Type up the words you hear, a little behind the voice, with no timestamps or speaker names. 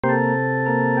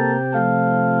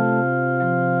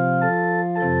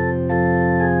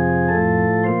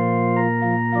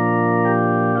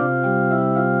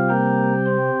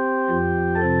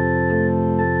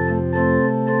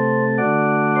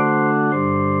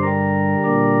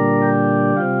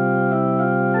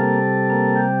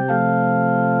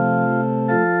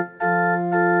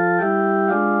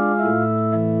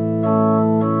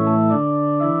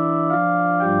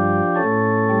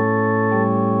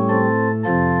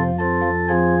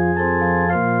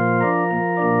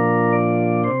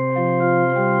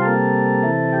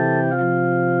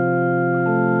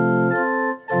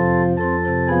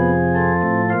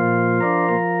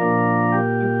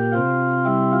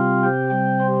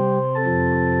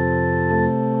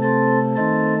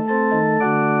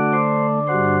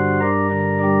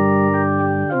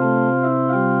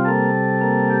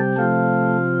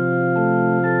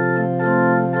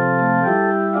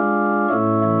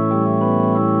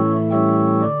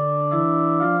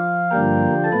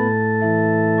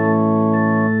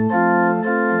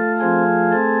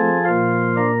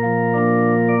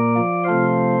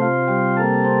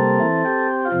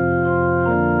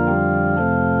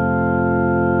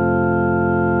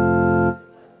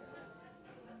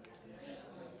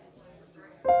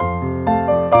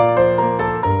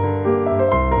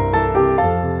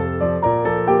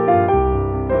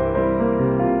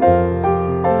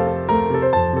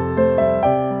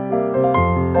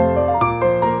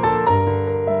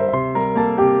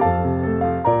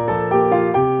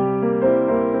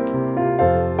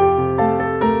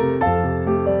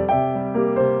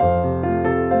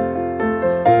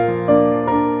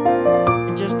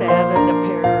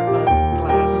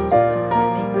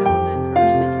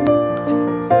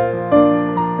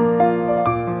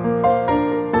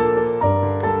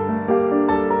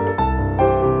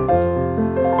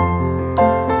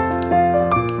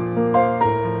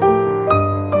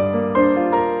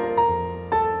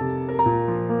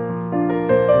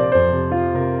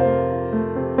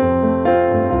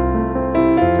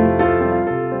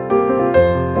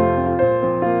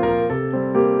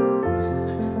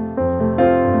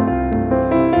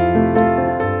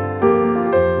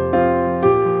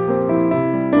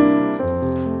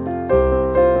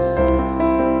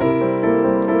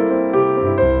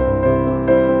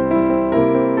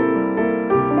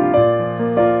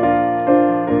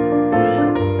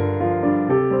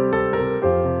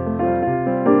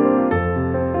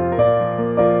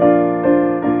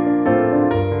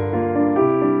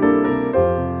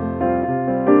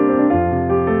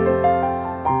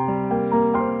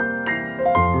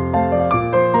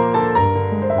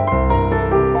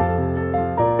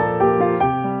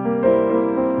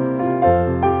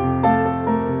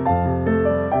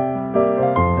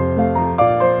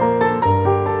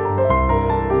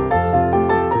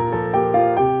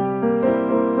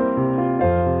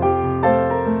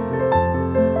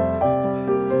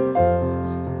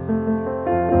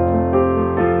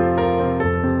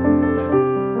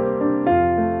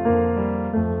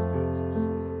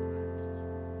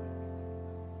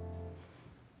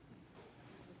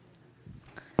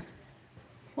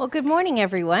Well, good morning,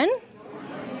 everyone. Good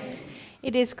morning.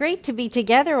 It is great to be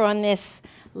together on this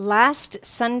last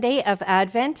Sunday of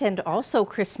Advent and also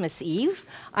Christmas Eve.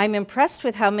 I'm impressed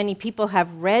with how many people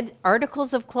have red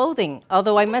articles of clothing,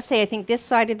 although I must say I think this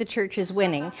side of the church is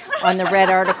winning on the red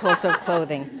articles of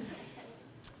clothing.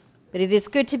 But it is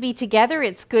good to be together.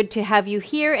 It's good to have you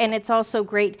here, and it's also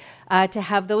great to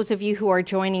have those of you who are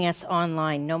joining us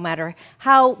online. No matter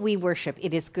how we worship,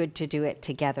 it is good to do it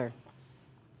together.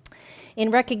 In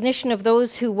recognition of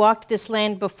those who walked this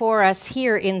land before us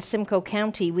here in Simcoe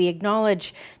County, we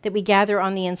acknowledge that we gather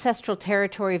on the ancestral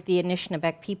territory of the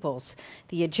Anishinaabe peoples,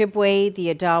 the Ojibwe,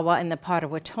 the Odawa, and the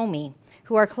Potawatomi,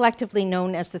 who are collectively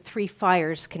known as the Three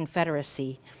Fires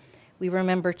Confederacy. We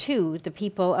remember, too, the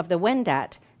people of the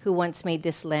Wendat, who once made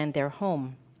this land their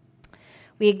home.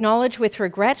 We acknowledge with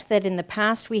regret that in the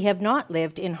past we have not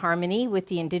lived in harmony with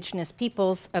the Indigenous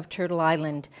peoples of Turtle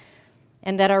Island,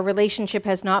 and that our relationship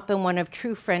has not been one of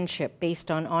true friendship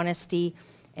based on honesty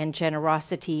and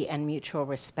generosity and mutual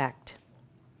respect.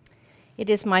 It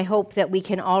is my hope that we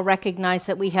can all recognize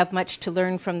that we have much to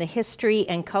learn from the history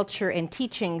and culture and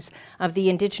teachings of the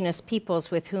Indigenous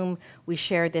peoples with whom we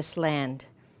share this land.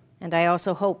 And I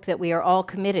also hope that we are all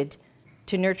committed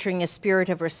to nurturing a spirit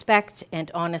of respect and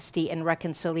honesty and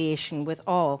reconciliation with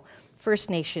all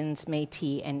First Nations,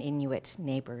 Métis, and Inuit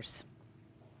neighbors.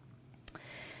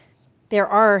 There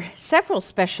are several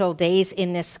special days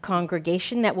in this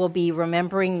congregation that we'll be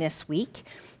remembering this week.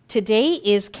 Today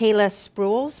is Kayla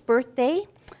Sproul's birthday.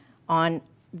 On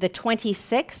the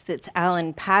 26th, it's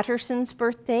Alan Patterson's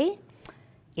birthday.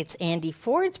 It's Andy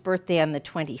Ford's birthday on the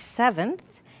 27th.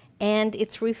 And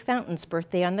it's Ruth Fountain's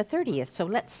birthday on the 30th. So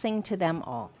let's sing to them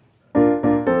all. Happy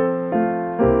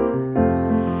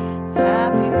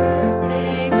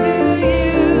birthday to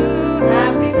you.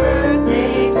 Happy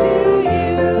birthday to you.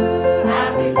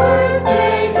 Happy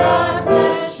birthday, God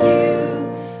bless you.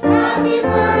 Happy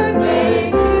birthday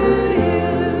to you.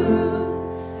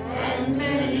 And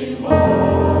many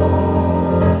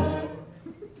more.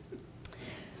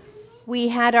 We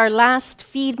had our last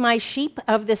Feed My Sheep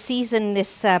of the season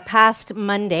this past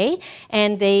Monday,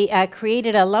 and they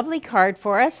created a lovely card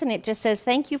for us, and it just says,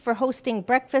 "Thank you for hosting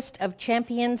Breakfast of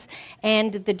Champions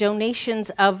and the donations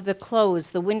of the clothes,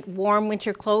 the warm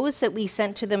winter clothes that we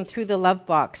sent to them through the Love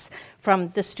Box from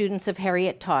the students of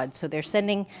Harriet Todd." So they're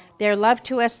sending their love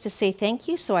to us to say thank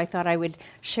you, so I thought I would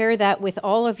share that with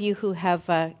all of you who have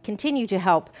continued to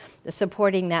help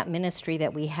supporting that ministry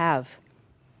that we have.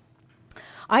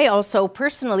 I also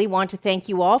personally want to thank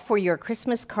you all for your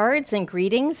Christmas cards and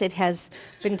greetings. It has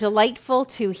been delightful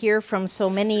to hear from so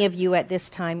many of you at this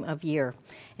time of year,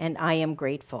 and I am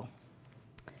grateful.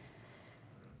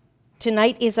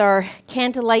 Tonight is our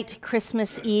Candlelight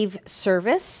Christmas Eve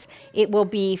service. It will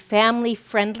be family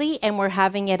friendly, and we're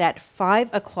having it at 5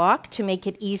 o'clock to make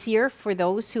it easier for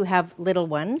those who have little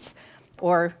ones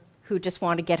or who just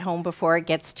want to get home before it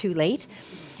gets too late.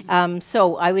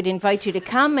 So I would invite you to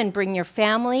come and bring your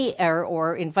family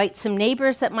or invite some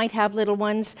neighbors that might have little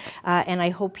ones, and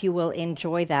I hope you will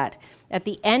enjoy that. At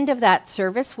the end of that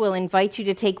service, we'll invite you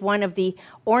to take one of the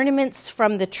ornaments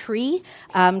from the tree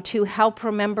to help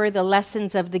remember the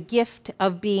lessons of the gift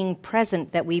of being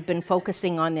present that we've been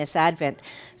focusing on this Advent.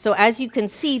 So as you can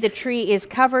see, the tree is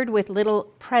covered with little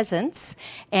presents,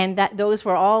 and that those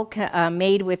were all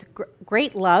made with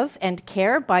great love and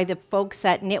care by the folks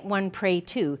at Knit One, Pray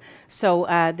Two. So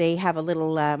they have a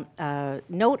little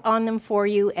note on them for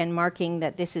you and marking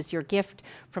that this is your gift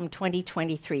from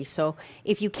 2023. So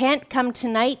if you can't come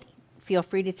tonight, feel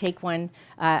free to take one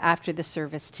after the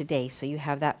service today, so you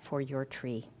have that for your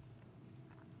tree.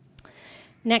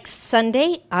 Next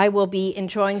Sunday, I will be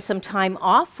enjoying some time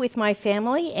off with my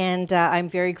family, and I'm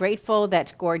very grateful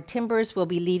that Gord Timbers will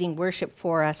be leading worship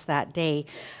for us that day.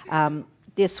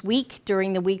 This week,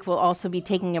 during the week, we'll also be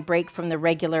taking a break from the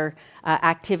regular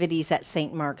activities at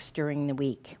St. Mark's during the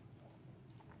week.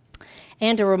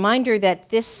 And a reminder that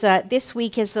this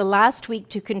week is the last week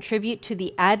to contribute to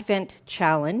the Advent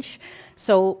Challenge.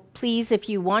 So please, if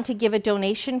you want to give a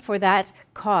donation for that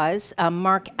cause,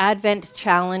 mark Advent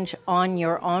Challenge on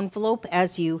your envelope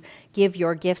as you give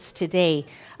your gifts today.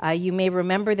 You may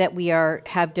remember that we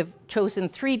have chosen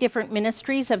 3 different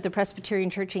ministries of the Presbyterian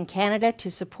Church in Canada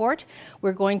to support.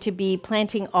 We're going to be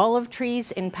planting olive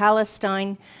trees in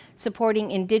Palestine, supporting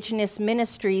Indigenous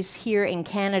ministries here in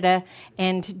Canada,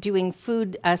 and doing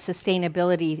food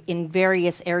sustainability in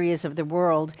various areas of the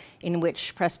world in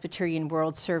which Presbyterian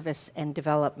World Service and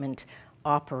Development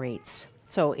operates.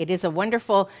 So it is a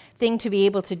wonderful thing to be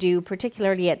able to do,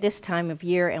 particularly at this time of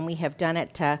year, and we have done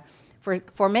it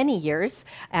for many years,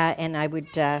 and I would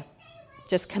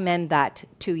just commend that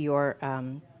to your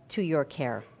to your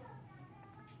care.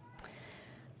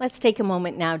 Let's take a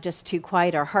moment now just to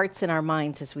quiet our hearts and our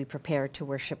minds as we prepare to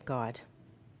worship God.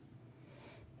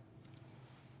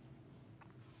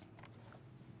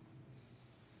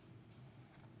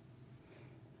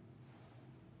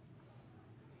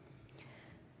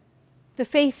 The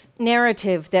faith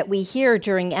narrative that we hear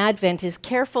during Advent is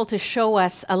careful to show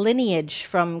us a lineage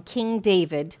from King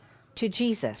David to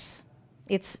Jesus.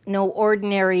 It's no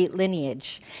ordinary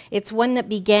lineage. It's one that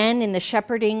began in the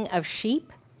shepherding of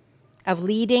sheep, of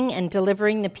leading and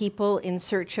delivering the people in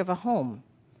search of a home.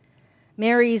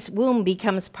 Mary's womb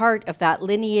becomes part of that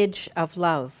lineage of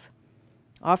love,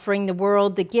 offering the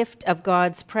world the gift of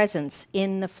God's presence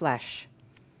in the flesh.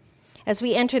 As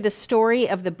we enter the story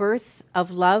of the birth of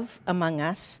love among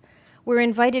us, we're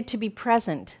invited to be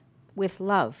present with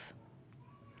love.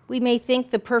 We may think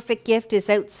the perfect gift is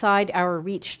outside our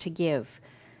reach to give,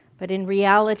 but in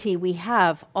reality, we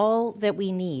have all that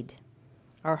we need: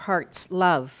 our heart's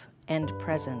love and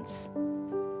presence.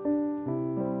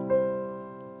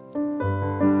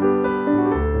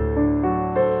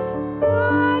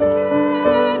 What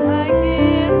can I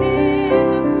give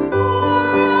him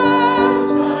for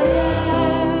as I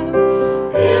am?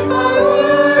 If I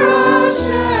were a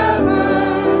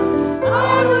shepherd,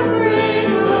 I would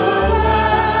bring a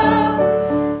lamb.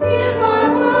 If I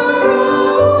were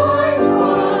a wise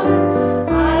one,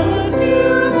 I would do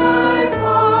my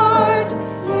part.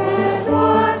 Yet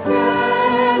what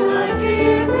can I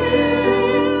give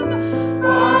him? I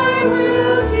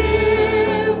will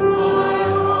give my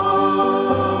heart.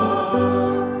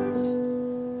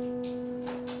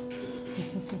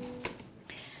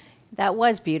 That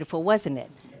was beautiful, wasn't it?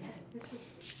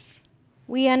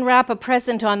 We unwrap a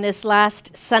present on this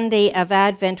last Sunday of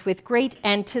Advent with great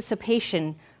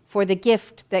anticipation for the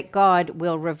gift that God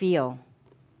will reveal.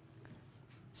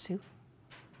 Sue?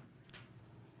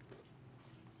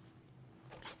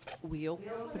 We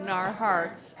open our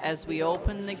hearts as we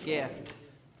open the gift.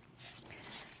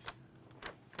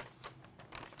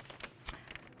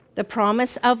 The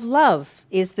promise of love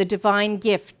is the divine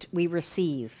gift we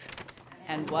receive.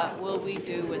 And what will we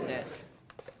do with it?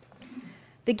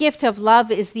 The gift of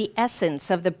love is the essence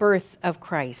of the birth of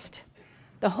Christ.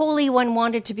 The Holy One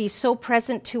wanted to be so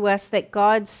present to us that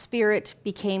God's Spirit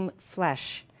became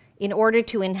flesh in order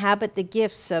to inhabit the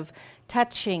gifts of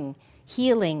touching,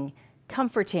 healing,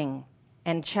 comforting,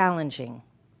 and challenging.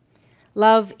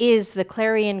 Love is the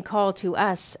clarion call to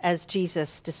us as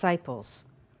Jesus' disciples.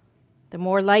 The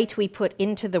more light we put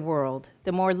into the world,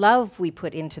 the more love we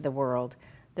put into the world,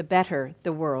 the better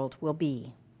the world will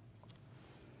be.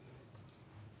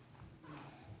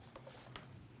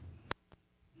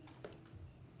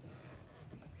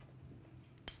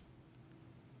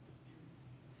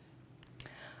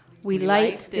 We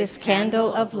light this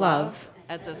candle of love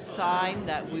as a sign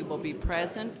that we will be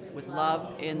present with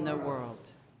love in the world.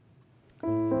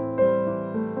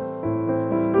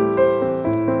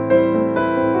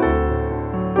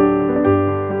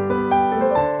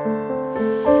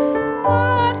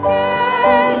 What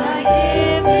can I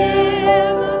give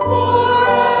him for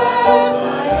as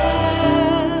I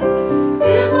am?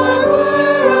 If I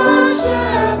were a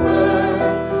shepherd,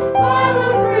 I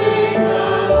would bring a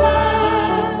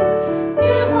lamb.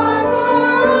 If I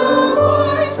were a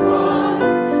wise one,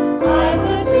 I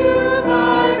would do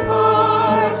my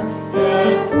part.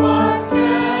 Yet what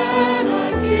can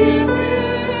I give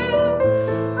him?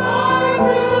 I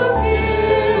will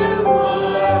give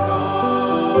my heart.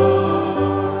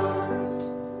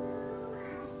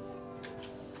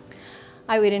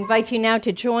 I would invite you now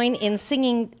to join in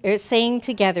saying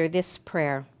together this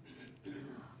prayer.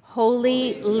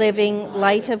 Holy, living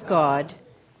light of God,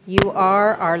 you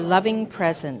are our loving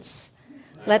presence.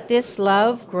 Let this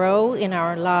love grow in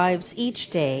our lives each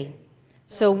day,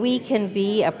 so we can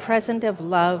be a present of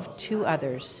love to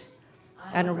others.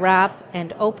 Unwrap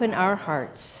and open our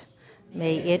hearts.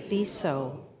 May it be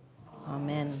so.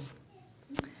 Amen.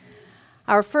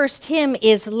 Our first hymn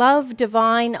is Love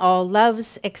Divine, All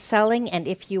Loves Excelling, and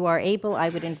if you are able, I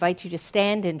would invite you to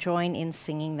stand and join in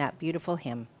singing that beautiful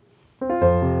hymn.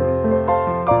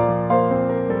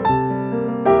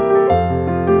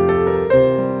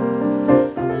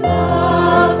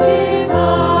 Love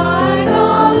divine,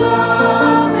 all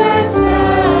loves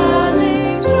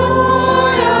excelling,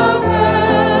 joy of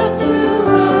heaven to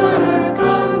earth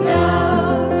come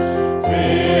down.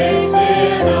 Fix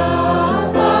in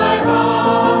us thy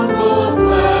humble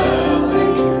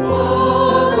dwelling,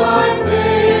 hold thy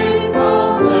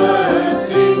faithful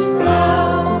mercies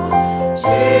crown.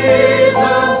 Jesus,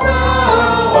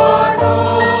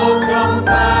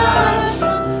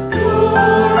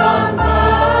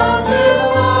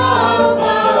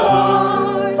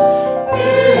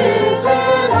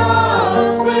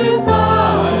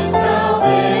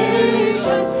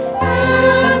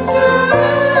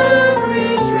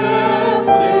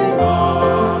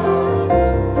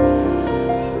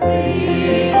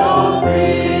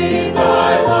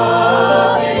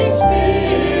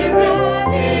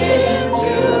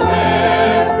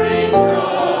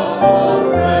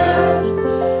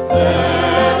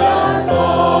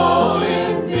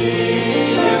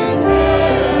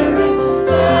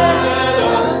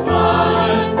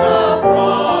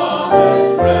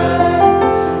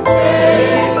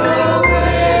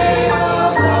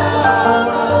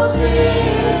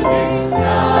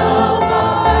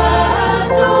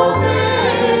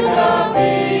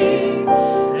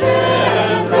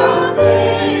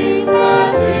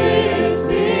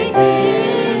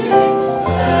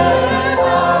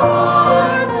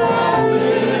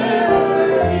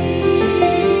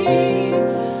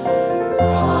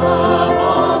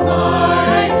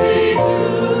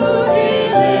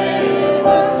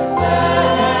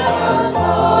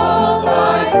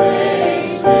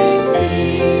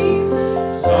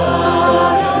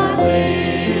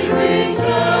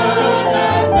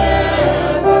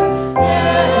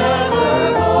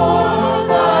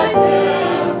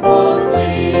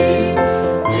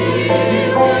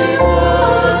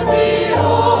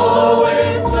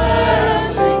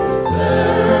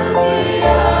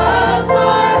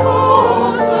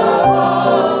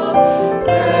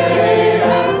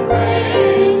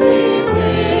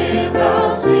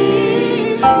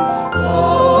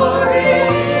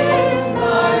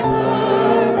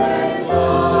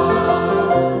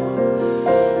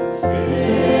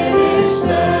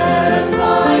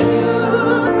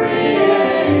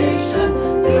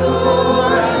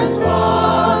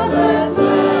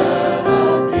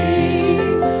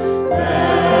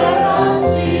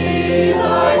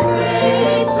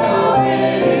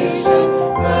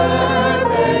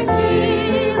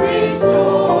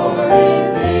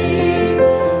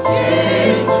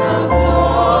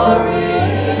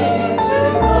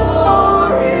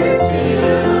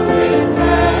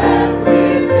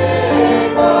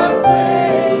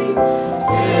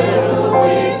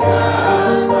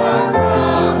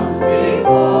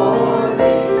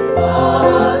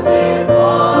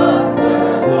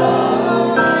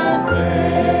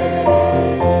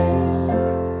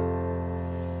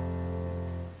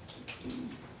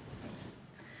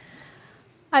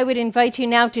 would invite you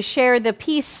now to share the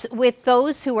peace with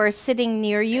those who are sitting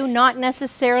near you, not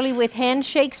necessarily with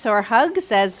handshakes or hugs,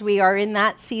 as we are in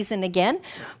that season again,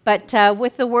 but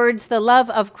with the words, "The love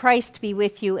of Christ be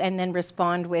with you," and then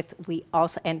respond with, "We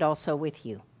also," and also with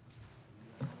you.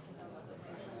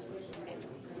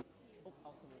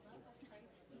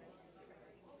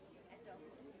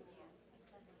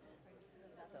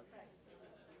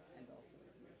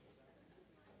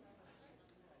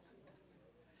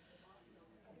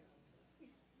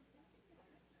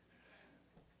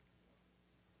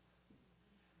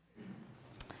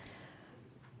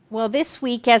 Well, this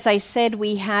week, as I said,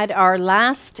 we had our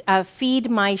last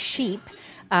Feed My Sheep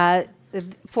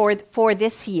for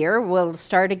this year. We'll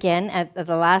start again at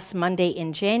the last Monday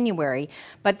in January.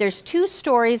 But there's two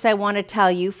stories I want to tell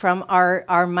you from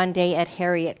our Monday at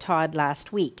Harriet Todd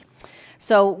last week.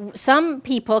 So some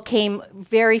people came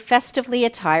very festively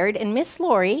attired, and Miss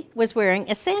Laurie was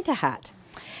wearing a Santa hat.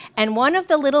 And one of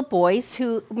the little boys,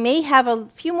 who may have a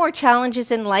few more challenges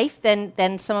in life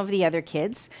than some of the other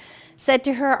kids, said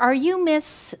to her, "Are you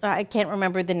Miss," I can't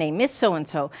remember the name, "Miss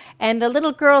so-and-so?" And the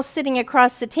little girl sitting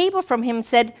across the table from him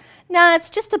said, "Nah, it's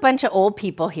just a bunch of old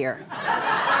people here."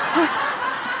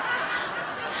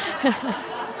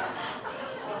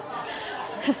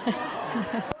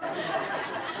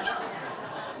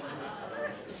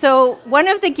 So one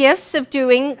of the gifts of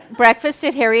doing breakfast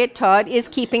at Harriet Todd is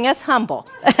keeping us humble.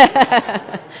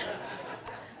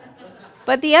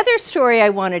 But the other story I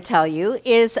want to tell you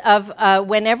is of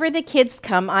whenever the kids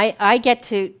come, I get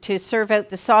to serve out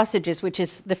the sausages, which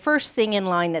is the first thing in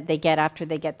line that they get after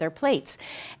they get their plates.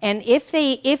 And if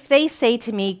they say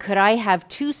to me, "Could I have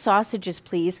 2 sausages,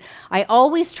 please?" I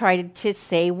always try to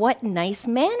say, "What nice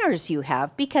manners you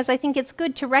have," because I think it's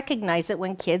good to recognize it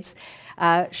when kids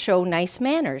show nice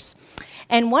manners.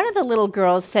 And one of the little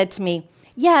girls said to me,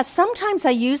 "Yeah, sometimes I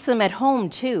use them at home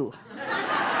too."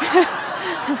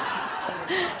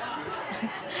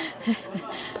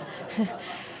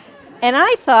 And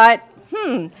I thought,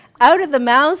 out of the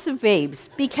mouths of babes,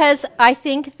 because I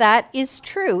think that is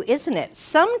true, isn't it?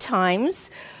 Sometimes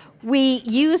we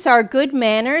use our good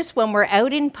manners when we're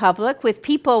out in public with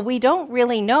people we don't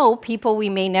really know, people we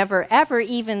may never ever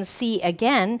even see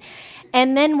again.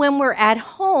 And then when we're at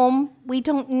home, we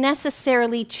don't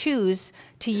necessarily choose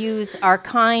to use our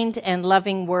kind and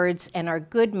loving words and our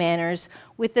good manners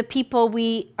with the people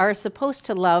we are supposed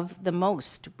to love the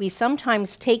most. We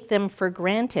sometimes take them for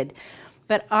granted,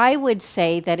 but I would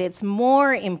say that it's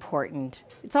more important.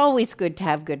 It's always good to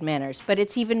have good manners, but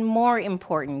it's even more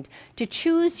important to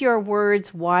choose your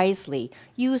words wisely.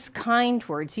 Use kind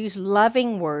words, use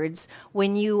loving words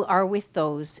when you are with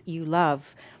those you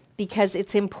love, because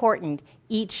it's important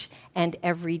each and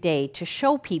every day to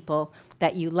show people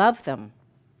that you love them.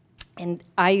 And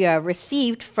I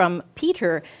received from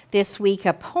Peter this week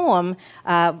a poem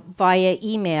via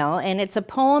email, and it's a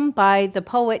poem by the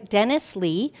poet Dennis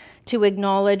Lee to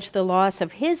acknowledge the loss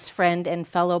of his friend and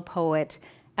fellow poet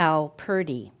Al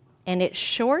Purdy. And it's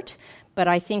short, but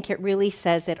I think it really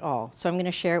says it all. So I'm going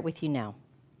to share it with you now.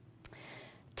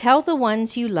 Tell the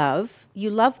ones you love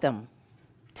them.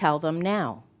 Tell them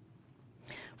now.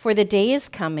 For the day is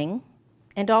coming,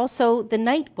 and also the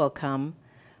night will come,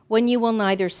 when you will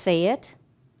neither say it,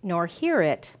 nor hear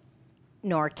it,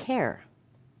 nor care.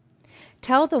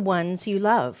 Tell the ones you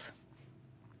love.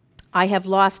 I have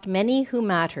lost many who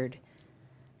mattered,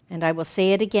 and I will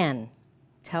say it again.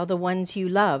 Tell the ones you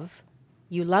love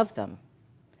them.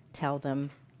 Tell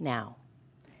them now.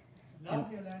 Love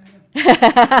you, Landon.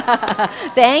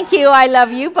 Thank you. I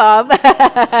love you, Bob.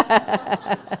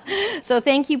 So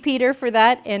thank you, Peter, for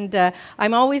that. And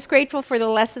I'm always grateful for the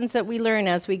lessons that we learn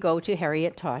as we go to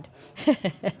Harriet Todd.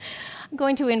 I'm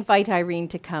going to invite Irene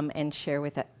to come and share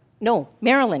with us. No,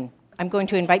 Marilyn. I'm going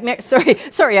to invite sorry,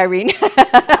 Irene.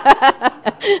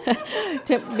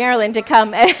 To Marilyn to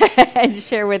come and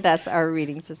share with us our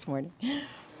readings this morning.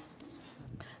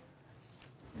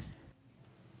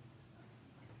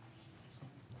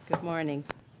 Good morning.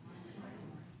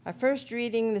 Our first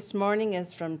reading this morning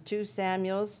is from 2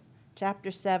 Samuel,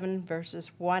 chapter 7, verses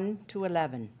 1 to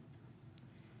 11.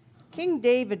 King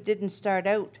David didn't start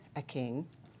out a king.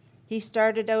 He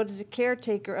started out as a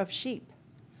caretaker of sheep.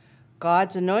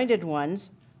 God's anointed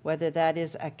ones, whether that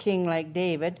is a king like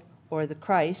David or the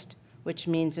Christ, which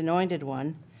means anointed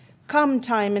one, come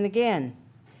time and again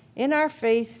in our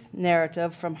faith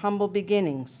narrative from humble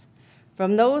beginnings,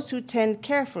 from those who tend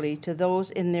carefully to those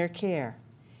in their care.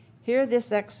 Hear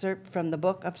this excerpt from the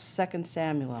book of 2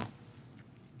 Samuel.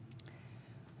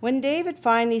 When David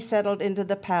finally settled into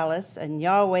the palace and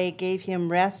Yahweh gave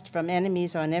him rest from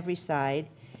enemies on every side,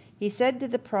 he said to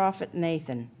the prophet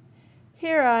Nathan,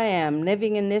 Here I am,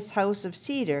 living in this house of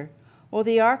cedar, while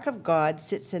the ark of God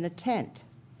sits in a tent.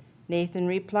 Nathan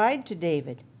replied to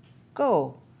David,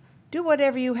 Go, do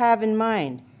whatever you have in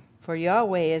mind, for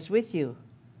Yahweh is with you.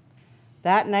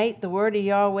 That night the word of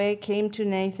Yahweh came to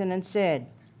Nathan and said,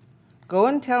 Go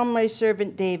and tell my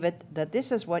servant David that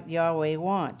this is what Yahweh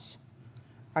wants.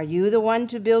 Are you the one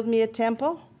to build me a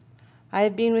temple? I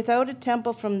have been without a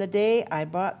temple from the day I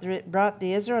brought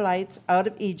the Israelites out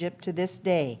of Egypt to this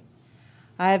day.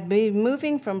 I have been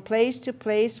moving from place to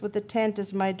place with the tent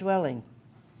as my dwelling.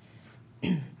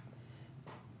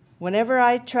 Whenever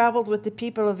I traveled with the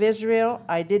people of Israel,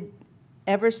 I did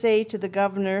ever say to the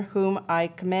governor whom I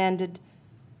commanded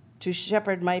to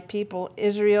shepherd my people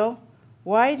Israel,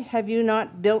 Why have you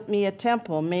not built me a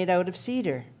temple made out of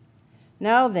cedar?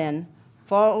 Now then,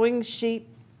 following sheep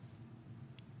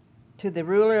to the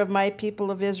ruler of my people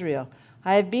of Israel,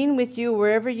 I have been with you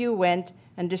wherever you went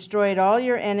and destroyed all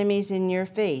your enemies in your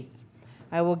faith.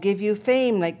 I will give you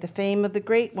fame like the fame of the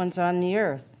great ones on the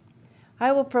earth.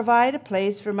 I will provide a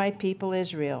place for my people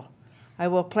Israel. I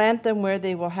will plant them where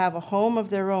they will have a home of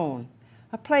their own,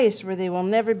 a place where they will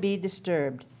never be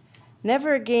disturbed.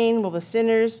 Never again will the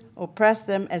sinners oppress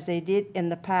them as they did in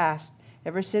the past,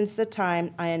 ever since the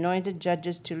time I anointed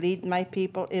judges to lead my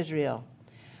people Israel.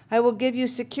 I will give you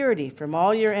security from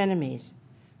all your enemies.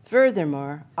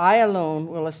 Furthermore, I alone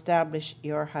will establish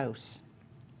your house.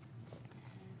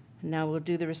 Now we'll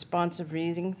do the responsive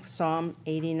reading, Psalm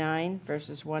 89,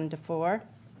 verses 1 to 4.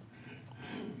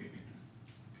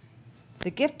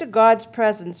 The gift of God's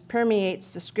presence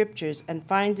permeates the scriptures and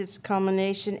finds its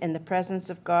culmination in the presence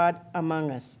of God among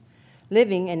us,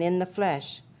 living and in the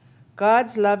flesh.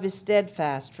 God's love is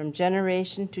steadfast from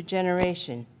generation to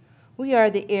generation. We are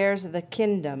the heirs of the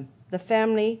kingdom, the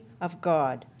family of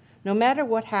God. No matter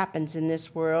what happens in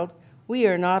this world, we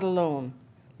are not alone.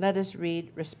 Let us read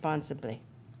responsibly.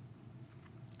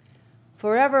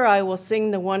 Forever I will sing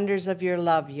the wonders of your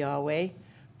love, Yahweh,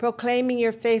 proclaiming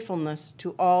your faithfulness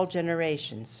to all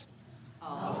generations.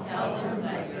 I'll tell them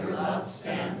that your love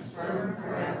stands firm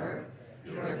forever.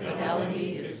 Your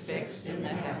fidelity is fixed in the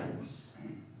heavens.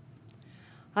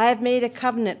 I have made a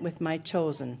covenant with my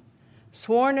chosen,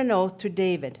 sworn an oath to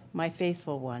David, my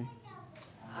faithful one.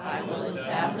 I will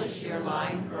establish your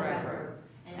line forever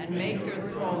and make your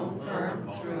throne firm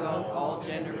throughout all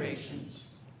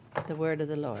generations. The word of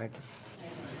the Lord.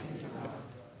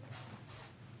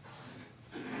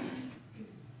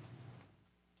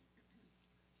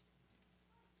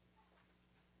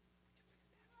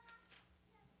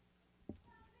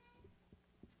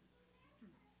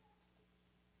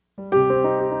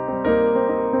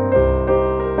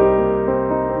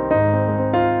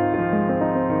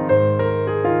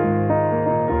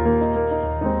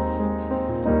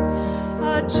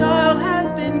 A child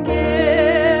has been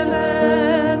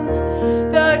given,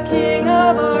 the King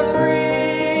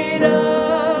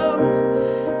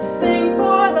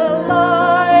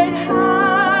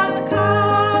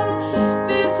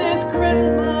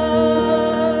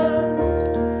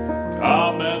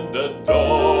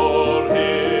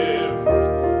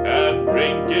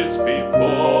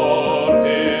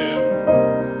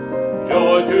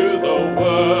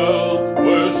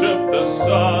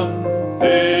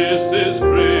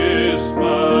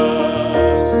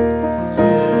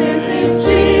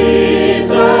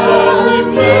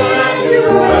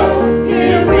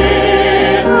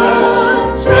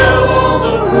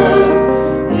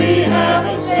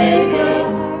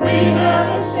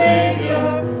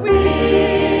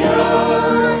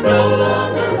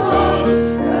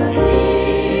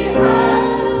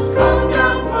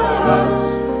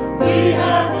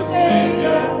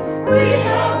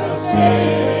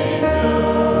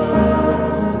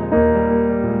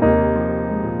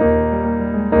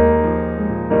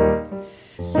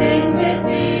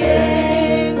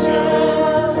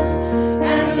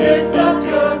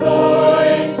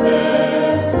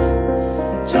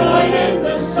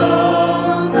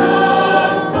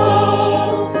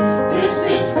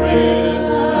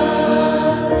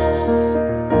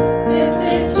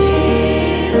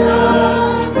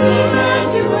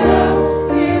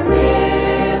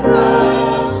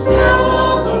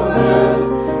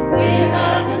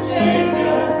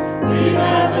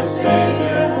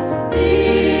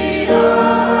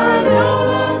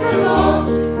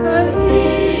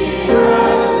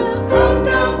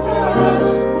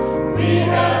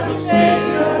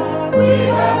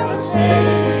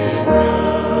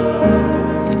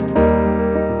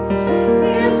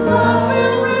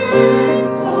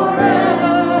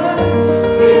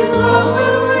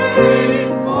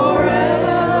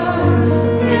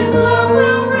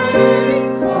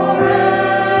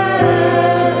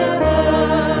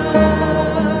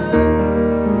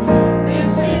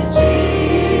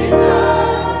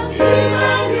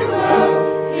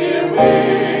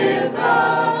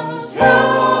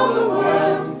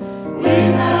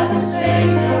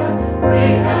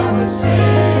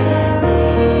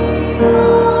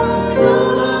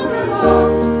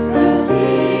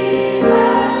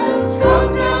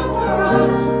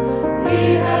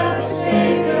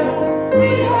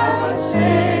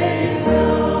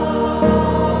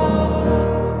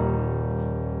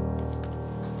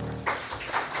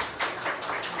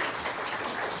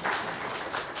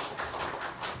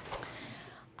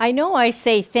I know I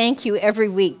say thank you every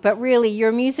week, but really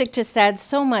your music just adds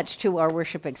so much to our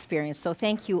worship experience. So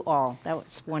thank you all. That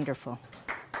was wonderful.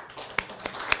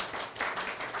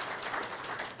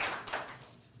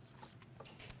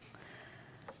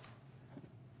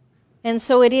 And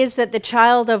so it is that the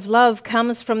child of love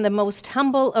comes from the most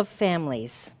humble of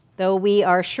families, though we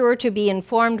are sure to be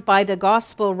informed by the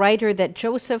gospel writer that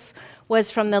Joseph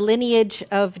was from the lineage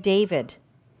of David.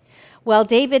 While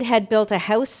David had built a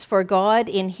house for God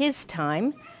in his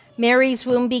time, Mary's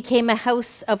womb became a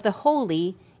house of the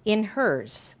holy in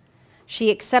hers.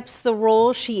 She accepts the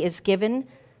role she is given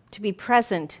to be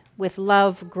present with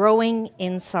love growing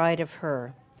inside of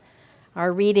her.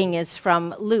 Our reading is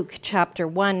from Luke chapter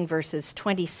 1, verses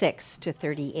 26 to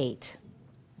 38.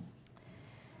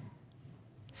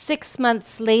 6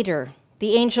 months later,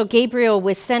 the angel Gabriel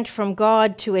was sent from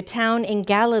God to a town in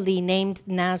Galilee named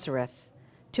Nazareth,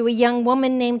 to a young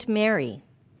woman named Mary.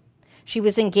 She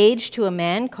was engaged to a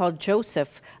man called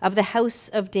Joseph of the house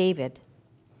of David.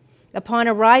 Upon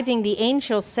arriving, the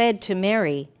angel said to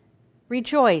Mary,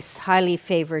 "Rejoice, highly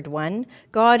favored one,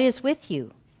 God is with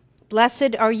you.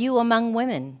 Blessed are you among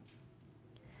women."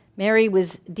 Mary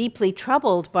was deeply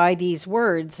troubled by these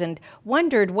words and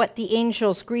wondered what the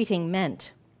angel's greeting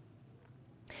meant.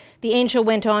 The angel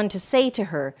went on to say to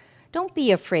her, "Don't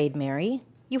be afraid, Mary.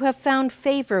 You have found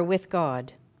favor with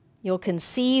God. You'll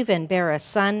conceive and bear a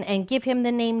son and give him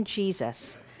the name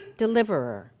Jesus,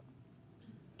 Deliverer.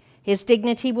 His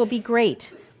dignity will be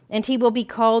great, and he will be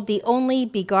called the only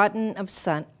begotten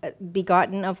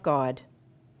of God.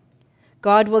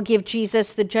 God will give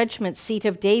Jesus the judgment seat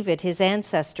of David, his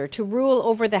ancestor, to rule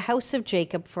over the house of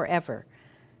Jacob forever,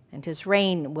 and his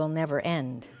reign will never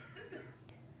end."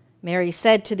 Mary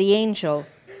said to the angel,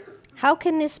 "How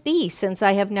can this be, since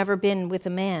I have never been with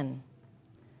a man?"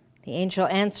 The angel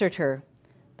answered her,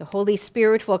 "The Holy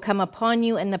Spirit will come upon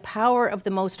you, and the power of the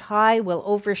Most High will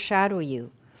overshadow you.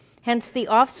 Hence the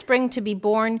offspring to be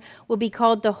born will be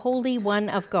called the Holy One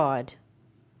of God.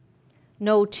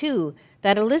 Know, too,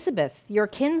 that Elizabeth, your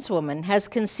kinswoman, has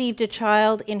conceived a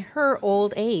child in her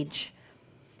old age.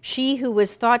 She who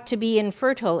was thought to be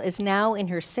infertile is now in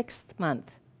her 6th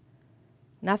month.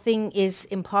 Nothing is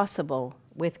impossible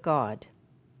with God."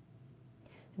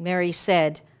 Mary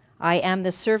said, "I am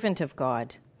the servant of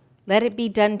God. Let it be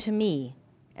done to me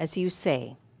as you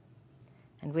say."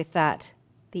 And with that,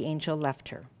 the angel left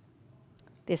her.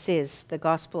 This is the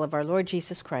gospel of our Lord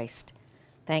Jesus Christ.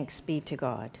 Thanks be to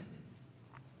God.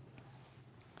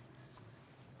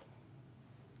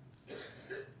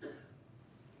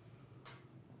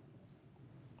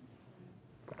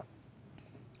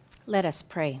 Let us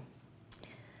pray.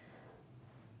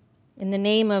 In the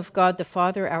name of God the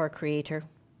Father, our Creator,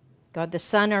 God the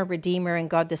Son, our Redeemer, and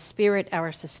God the Spirit,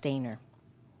 our Sustainer.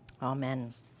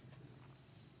 Amen.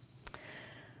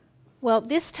 Well,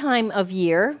 this time of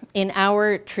year, in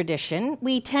our tradition,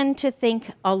 we tend to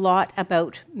think a lot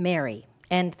about Mary,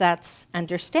 and that's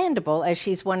understandable as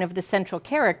she's one of the central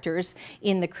characters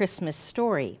in the Christmas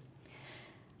story.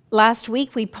 Last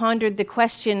week, we pondered the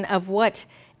question of what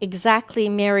exactly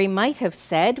Mary might have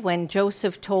said when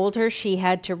Joseph told her she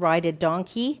had to ride a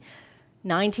donkey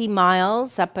 90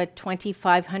 miles up a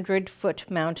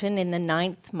 2,500-foot mountain in the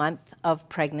 9th month of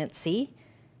pregnancy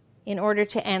in order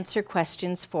to answer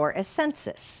questions for a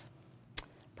census.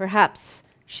 Perhaps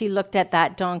she looked at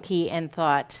that donkey and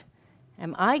thought,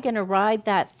 "Am I going to ride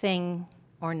that thing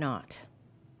or not?"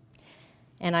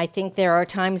 And I think there are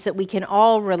times that we can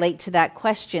all relate to that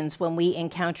questions when we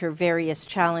encounter various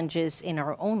challenges in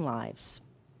our own lives.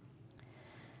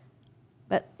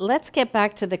 But let's get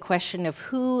back to the question of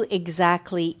who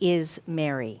exactly is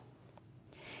Mary.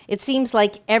 It seems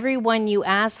like everyone you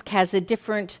ask has a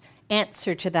different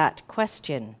answer to that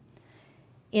question.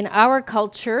 In our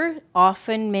culture,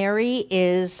 often Mary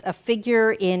is a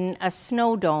figure in a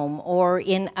snow dome or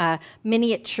in a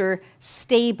miniature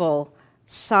stable,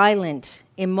 silent,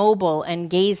 immobile, and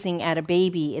gazing at a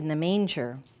baby in the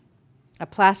manger. A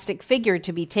plastic figure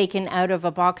to be taken out of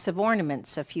a box of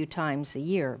ornaments a few times a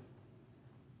year.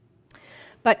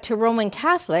 But to Roman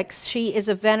Catholics, she is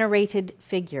a venerated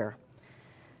figure.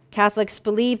 Catholics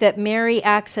believe that Mary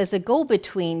acts as a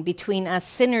go-between between us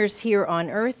sinners here on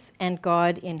earth and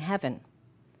God in heaven.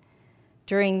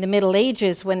 During the Middle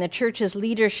Ages, when the Church's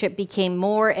leadership became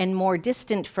more and more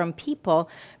distant from people,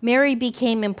 Mary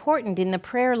became important in the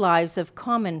prayer lives of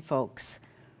common folks.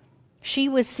 She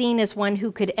was seen as one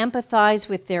who could empathize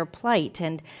with their plight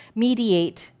and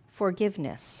mediate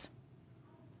forgiveness.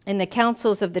 In the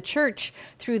councils of the Church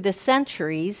through the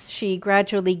centuries, she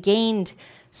gradually gained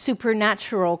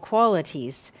supernatural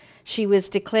qualities, She was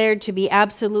declared to be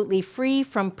absolutely free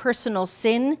from personal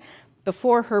sin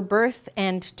before her birth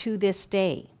and to this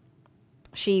day.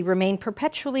 She remained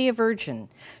perpetually a virgin.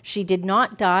 She did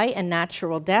not die a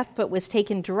natural death, but was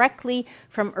taken directly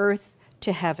from earth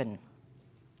to heaven.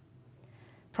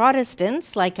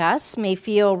 Protestants, like us, may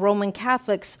feel Roman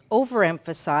Catholics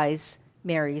overemphasize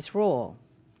Mary's role.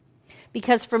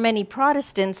 Because for many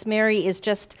Protestants, Mary is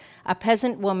just a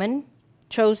peasant woman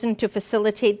chosen to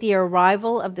facilitate the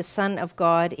arrival of the Son of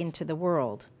God into the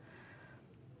world.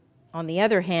 On the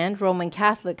other hand, Roman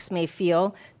Catholics may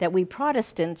feel that we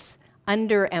Protestants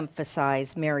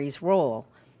underemphasize Mary's role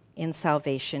in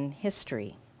salvation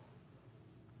history.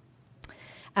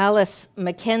 Alice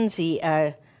Mackenzie,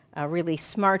 a really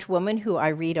smart woman who I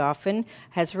read often,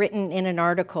 has written in an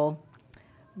article,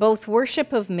 "Both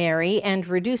worship of Mary and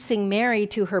reducing Mary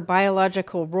to her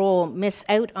biological role miss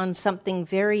out on something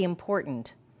very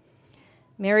important.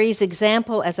 Mary's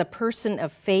example as a person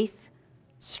of faith,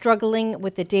 struggling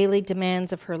with the daily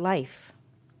demands of her life.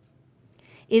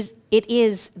 It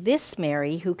is this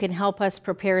Mary who can help us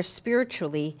prepare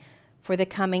spiritually for the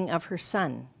coming of her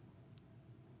Son."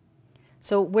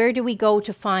 So where do we go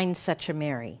to find such a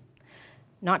Mary?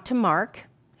 Not to Mark,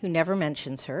 who never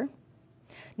mentions her.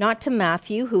 Not to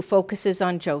Matthew, who focuses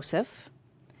on Joseph.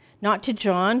 Not to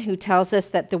John, who tells us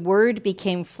that the Word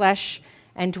became flesh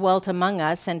and dwelt among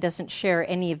us and doesn't share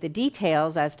any of the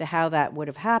details as to how that would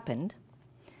have happened.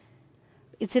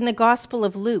 It's in the Gospel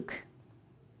of Luke,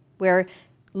 where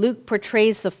Luke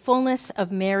portrays the fullness of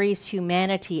Mary's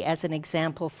humanity as an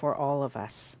example for all of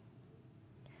us.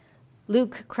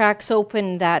 Luke cracks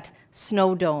open that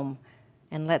snow dome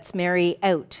and lets Mary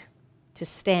out to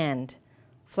stand,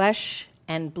 flesh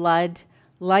and blood,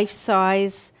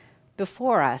 life-size,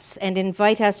 before us, and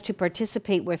invite us to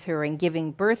participate with her in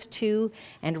giving birth to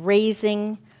and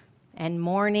raising and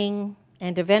mourning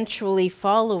and eventually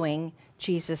following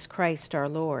Jesus Christ our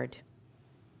Lord.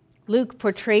 Luke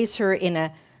portrays her in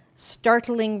a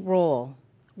startling role,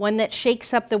 one that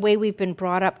shakes up the way we've been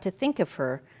brought up to think of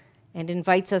her and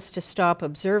invites us to stop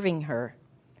observing her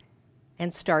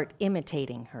and start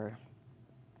imitating her.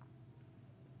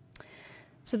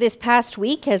 So this past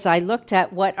week, as I looked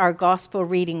at what our gospel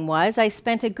reading was, I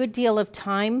spent a good deal of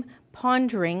time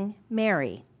pondering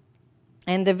Mary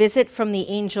and the visit from the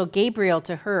angel Gabriel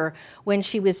to her when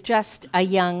she was just a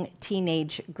young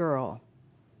teenage girl.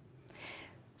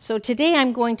 So today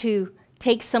I'm going to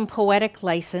take some poetic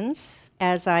license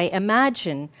as I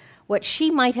imagine what she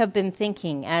might have been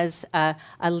thinking as a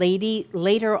lady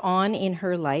later on in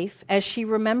her life as she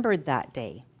remembered that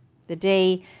day, the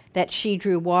day that she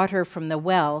drew water from the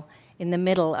well in the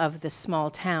middle of the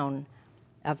small town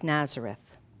of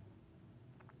Nazareth.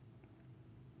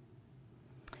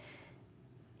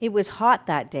 It was hot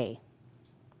that day.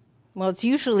 Well, it's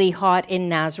usually hot in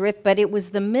Nazareth, but it was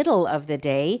the middle of the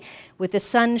day with the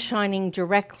sun shining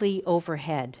directly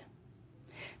overhead.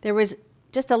 There was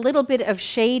just a little bit of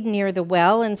shade near the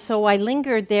well, and so I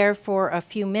lingered there for a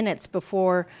few minutes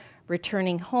before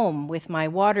returning home with my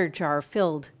water jar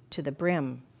filled to the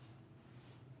brim.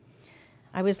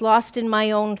 I was lost in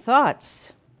my own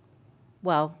thoughts.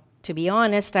 Well, to be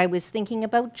honest, I was thinking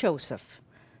about Joseph,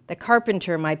 the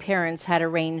carpenter my parents had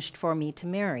arranged for me to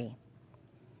marry.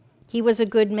 He was a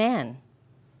good man,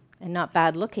 and not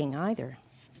bad looking either.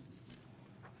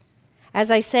 As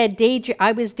I said,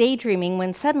 I was daydreaming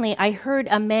when suddenly I heard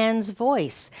a man's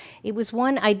voice. It was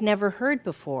one I'd never heard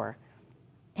before.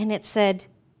 And it said,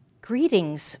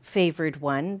 "Greetings, favored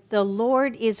one, the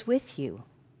Lord is with you."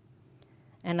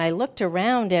 And I looked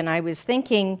around and I was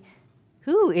thinking,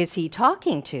 who is he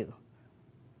talking to?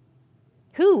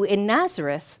 Who in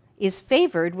Nazareth is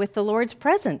favored with the Lord's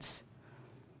presence?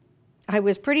 I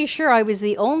was pretty sure I was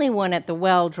the only one at the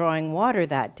well drawing water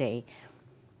that day.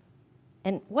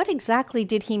 And what exactly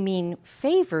did he mean,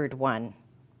 favored one?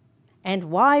 And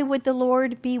why would the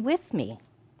Lord be with me?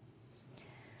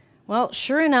 Well,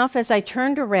 sure enough, as I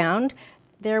turned around,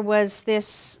 there was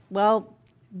this,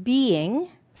 being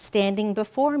standing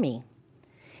before me.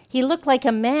 He looked like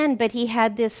a man, but he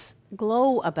had this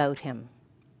glow about him.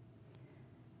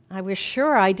 I was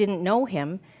sure I didn't know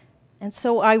him, and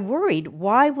so I worried,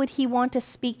 why would he want to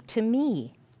speak to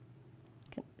me?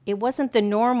 It wasn't the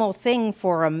normal thing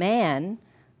for a man,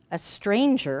 a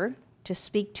stranger, to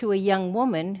speak to a young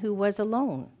woman who was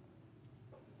alone.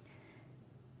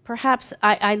 Perhaps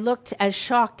I looked as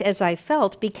shocked as I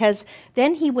felt, because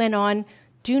then he went on,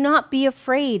 "Do not be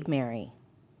afraid, Mary,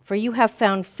 for you have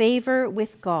found favor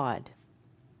with God.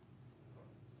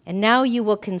 And now you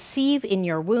will conceive in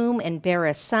your womb and bear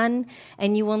a son,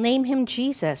 and you will name him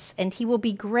Jesus, and he will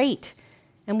be great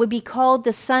and would be called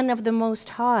the Son of the Most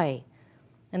High.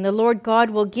 And the Lord God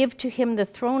will give to him the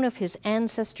throne of his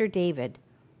ancestor David.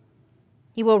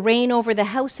 He will reign over the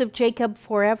house of Jacob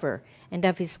forever, and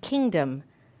of his kingdom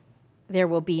there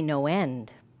will be no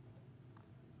end.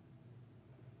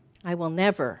 I will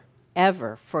never,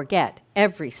 ever forget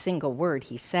every single word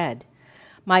he said.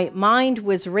 My mind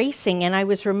was racing, and I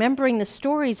was remembering the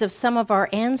stories of some of our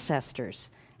ancestors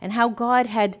and how God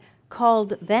had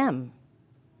called them.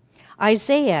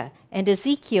 Isaiah and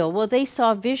Ezekiel, well, they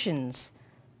saw visions.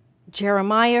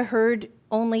 Jeremiah heard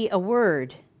only a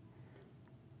word.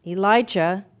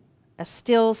 Elijah, a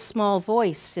still small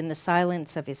voice in the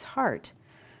silence of his heart.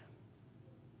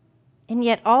 And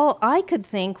yet all I could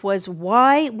think was,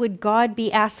 why would God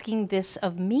be asking this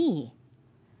of me?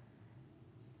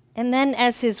 And then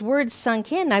as his words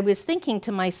sunk in, I was thinking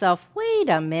to myself, wait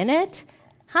a minute,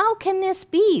 how can this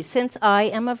be since I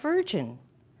am a virgin?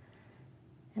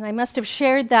 And I must have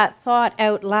shared that thought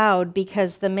out loud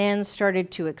because the man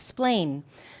started to explain.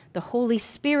 The Holy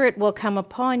Spirit will come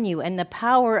upon you, and the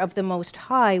power of the Most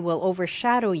High will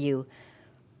overshadow you.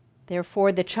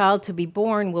 Therefore, the child to be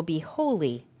born will be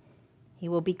holy. He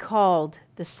will be called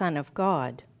the Son of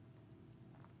God.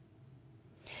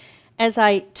 As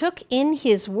I took in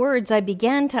his words, I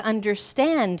began to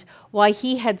understand why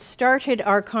he had started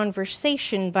our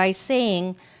conversation by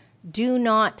saying, "Do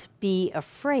not be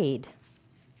afraid."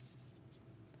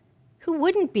 Who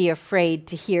wouldn't be afraid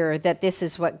to hear that this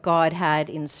is what God had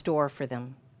in store for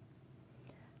them?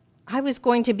 I was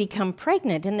going to become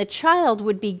pregnant, and the child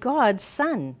would be God's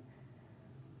son.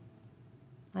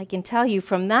 I can tell you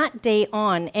from that day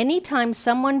on, anytime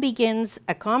someone begins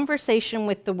a conversation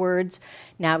with the words,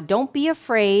 "Now don't be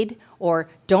afraid," or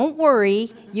 "Don't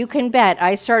worry," you can bet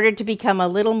I started to become a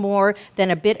little more than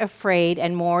a bit afraid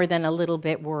and more than a little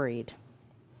bit worried.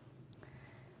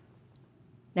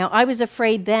 Now, I was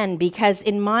afraid then because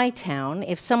in my town,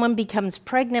 if someone becomes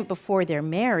pregnant before they're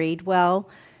married, well,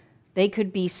 they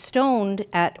could be stoned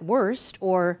at worst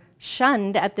or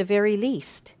shunned at the very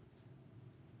least.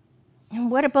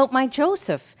 And what about my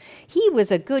Joseph? He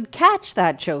was a good catch,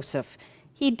 that Joseph.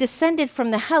 He descended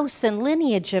from the house and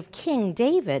lineage of King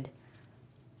David.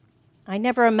 I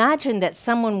never imagined that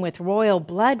someone with royal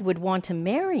blood would want to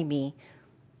marry me,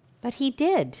 but he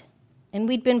did. And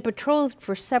we'd been betrothed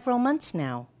for several months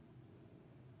now.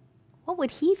 What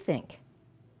would he think?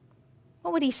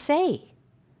 What would he say?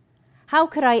 How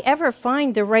could I ever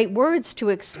find the right words to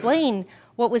explain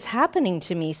what was happening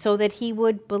to me so that he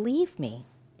would believe me?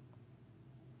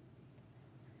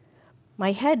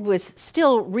 My head was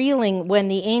still reeling when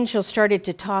the angel started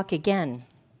to talk again.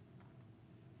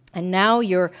 "And now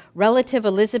your relative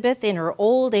Elizabeth in her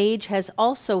old age has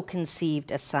also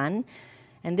conceived a son,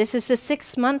 and this is the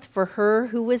 6th month for her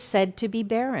who was said to be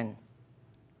barren."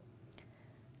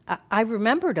 I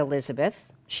remembered Elizabeth.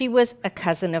 She was a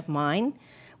cousin of mine.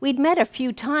 We'd met a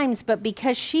few times, but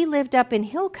because she lived up in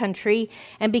hill country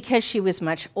and because she was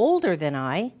much older than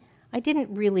I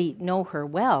didn't really know her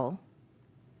well.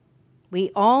 We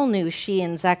all knew she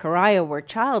and Zechariah were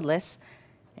childless,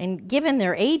 and given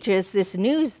their ages, this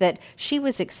news that she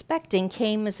was expecting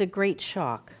came as a great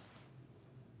shock.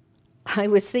 I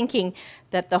was thinking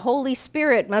that the Holy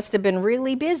Spirit must have been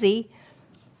really busy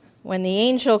when the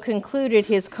angel concluded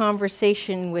his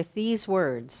conversation with these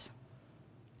words,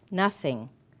 "Nothing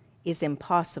is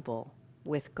impossible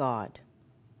with God."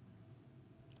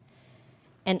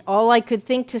 And all I could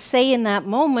think to say in that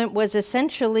moment was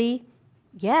essentially,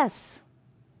 yes.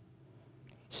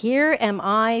 Here am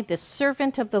I, the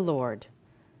servant of the Lord.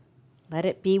 Let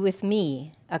it be with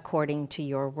me according to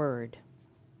your word.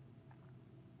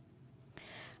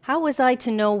 How was I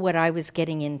to know what I was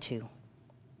getting into?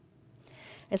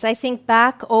 As I think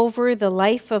back over the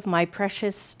life of my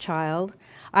precious child,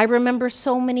 I remember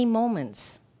so many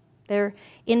moments. They're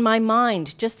in my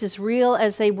mind, just as real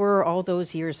as they were all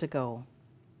those years ago.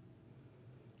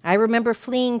 I remember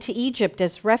fleeing to Egypt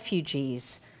as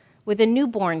refugees, with a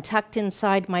newborn tucked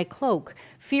inside my cloak,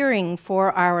 fearing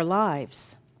for our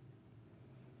lives.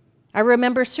 I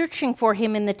remember searching for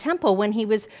him in the temple when he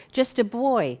was just a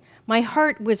boy. My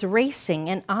heart was racing,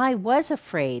 and I was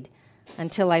afraid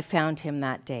until I found him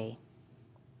that day.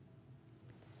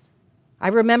 I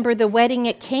remember the wedding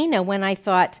at Cana when I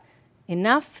thought,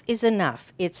 enough is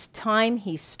enough. It's time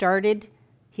he started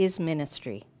his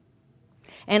ministry.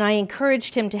 And I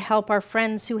encouraged him to help our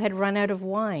friends who had run out of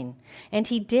wine, and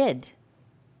he did.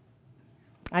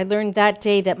 I learned that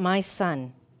day that my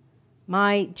son,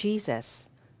 my Jesus,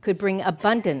 could bring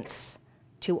abundance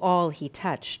to all he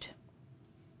touched.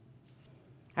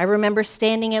 I remember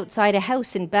standing outside a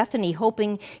house in Bethany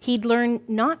hoping he'd learn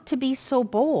not to be so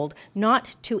bold,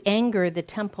 not to anger the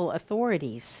temple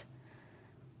authorities.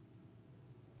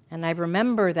 And I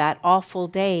remember that awful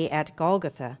day at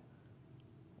Golgotha,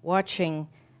 watching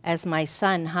as my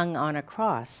son hung on a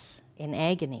cross in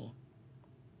agony.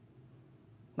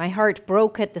 My heart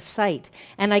broke at the sight,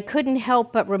 and I couldn't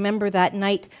help but remember that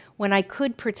night when I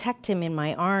could protect him in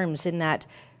my arms in that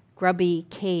grubby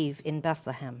cave in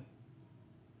Bethlehem.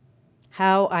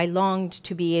 How I longed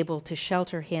to be able to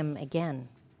shelter him again.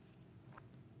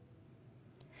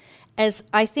 As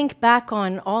I think back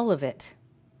on all of it,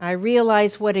 I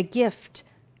realize what a gift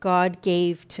God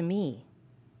gave to me.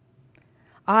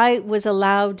 I was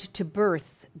allowed to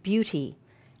birth beauty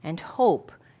and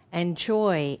hope and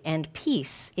joy and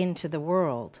peace into the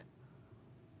world.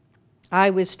 I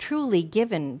was truly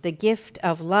given the gift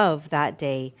of love that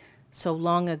day so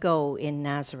long ago in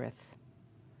Nazareth.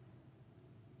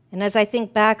 And as I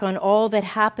think back on all that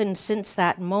happened since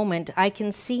that moment, I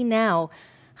can see now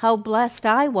how blessed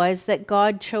I was that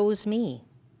God chose me.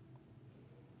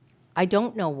 I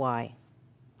don't know why.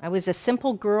 I was a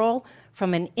simple girl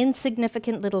from an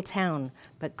insignificant little town,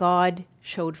 but God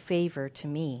showed favor to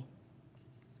me.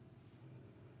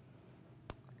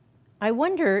 I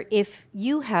wonder if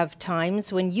you have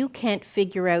times when you can't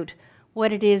figure out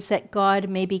what it is that God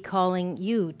may be calling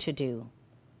you to do.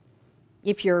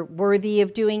 If you're worthy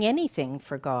of doing anything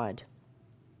for God.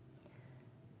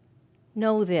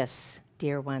 Know this,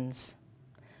 dear ones.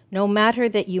 No matter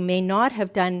that you may not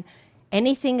have done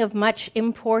anything of much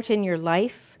import in your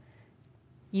life,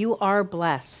 you are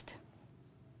blessed.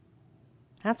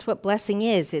 That's what blessing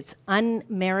is. It's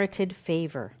unmerited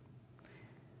favor.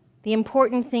 The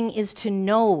important thing is to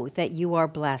know that you are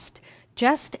blessed,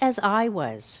 just as I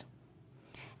was.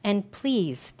 And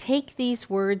please take these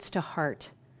words to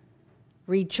heart.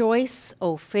 Rejoice,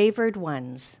 O favored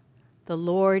ones, the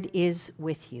Lord is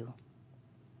with you.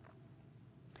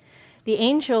 The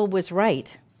angel was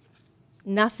right.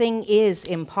 Nothing is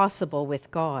impossible with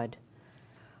God.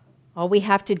 All we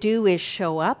have to do is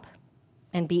show up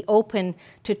and be open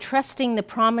to trusting the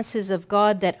promises of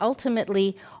God that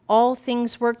ultimately all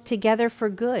things work together for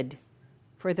good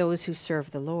for those who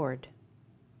serve the Lord.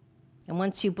 And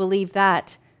once you believe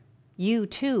that, you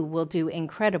too will do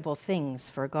incredible things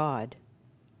for God.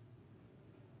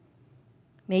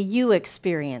 May you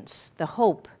experience the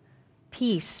hope,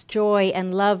 peace, joy,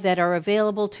 and love that are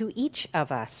available to each of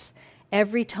us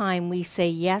every time we say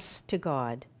yes to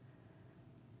God.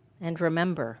 And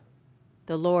remember,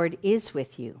 the Lord is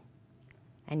with you,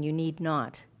 and you need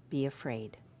not be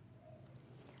afraid.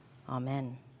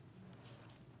 Amen.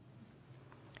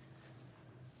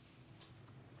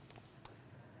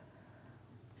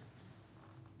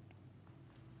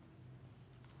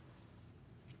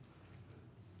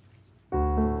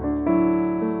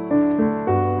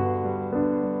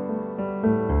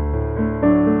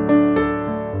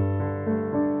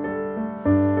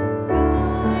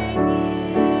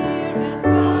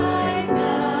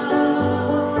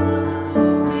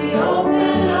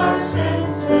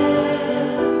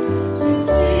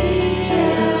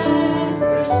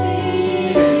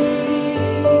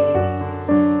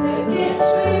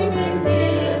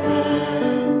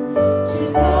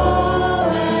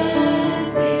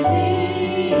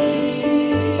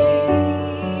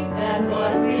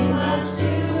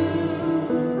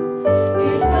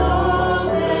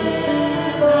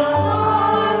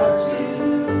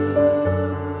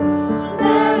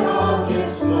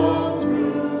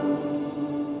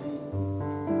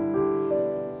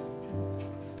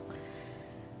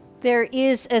 There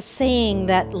is a saying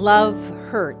that love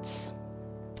hurts.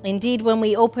 Indeed, when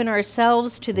we open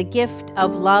ourselves to the gift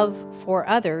of love for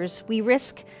others, we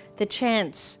risk the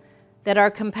chance that our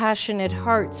compassionate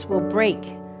hearts will break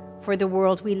for the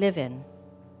world we live in.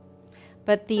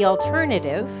 But the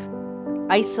alternative,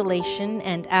 isolation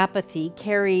and apathy,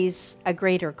 carries a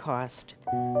greater cost.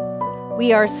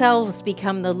 We ourselves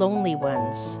become the lonely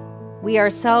ones. We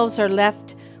ourselves are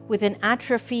left with an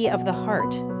atrophy of the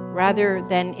heart rather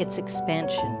than its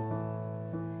expansion.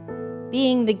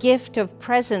 Being the gift of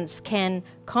presence can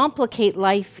complicate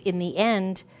life in the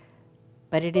end,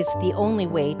 but it is the only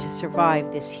way to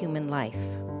survive this human life.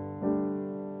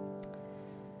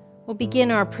 We'll begin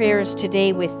our prayers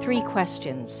today with 3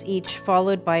 questions, each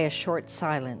followed by a short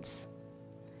silence.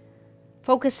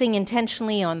 Focusing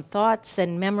intentionally on thoughts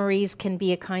and memories can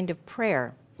be a kind of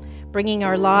prayer, bringing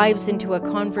our lives into a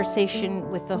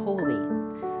conversation with the Holy.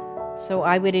 So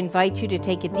I would invite you to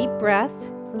take a deep breath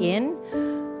in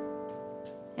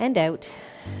and out,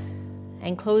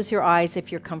 and close your eyes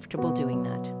if you're comfortable doing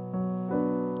that.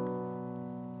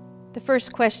 The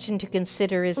first question to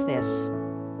consider is this: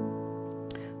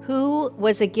 who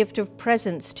was a gift of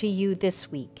presence to you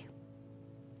this week?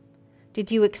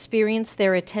 Did you experience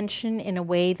their attention in a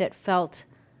way that felt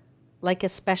like a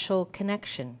special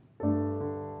connection?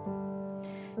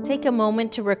 Take a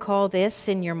moment to recall this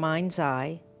in your mind's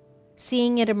eye,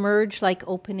 seeing it emerge like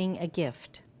opening a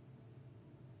gift.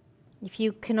 If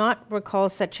you cannot recall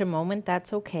such a moment,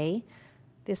 that's okay.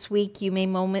 This week you may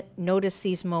notice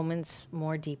these moments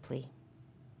more deeply.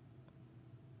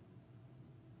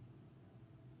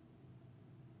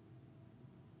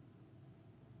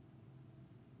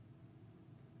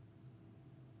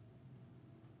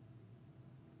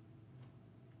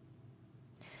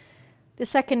 The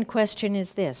second question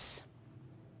is this: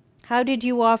 how did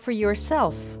you offer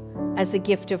yourself as a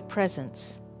gift of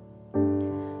presence?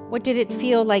 What did it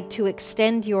feel like to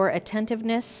extend your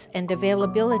attentiveness and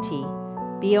availability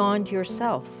beyond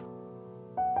yourself?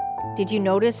 Did you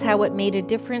notice how it made a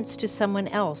difference to someone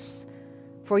else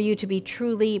for you to be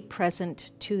truly present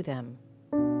to them?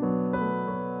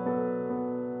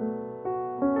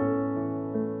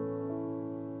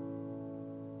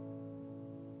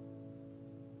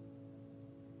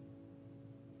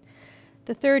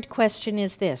 The third question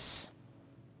is this: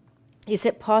 is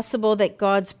it possible that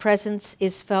God's presence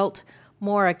is felt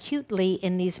more acutely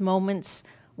in these moments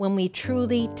when we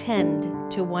truly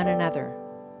tend to one another?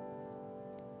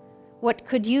 What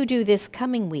could you do this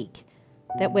coming week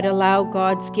that would allow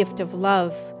God's gift of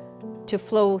love to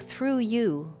flow through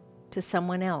you to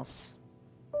someone else?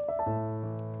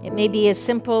 It may be as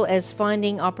simple as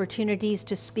finding opportunities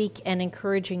to speak an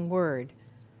encouraging word,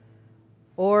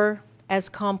 or as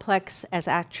complex as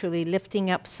actually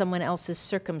lifting up someone else's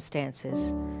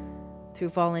circumstances through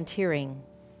volunteering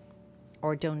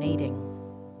or donating.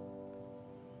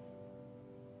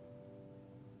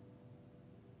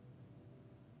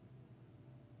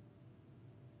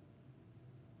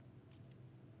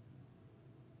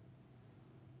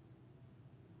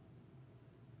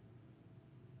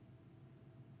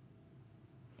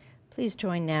 Please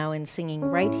join now in singing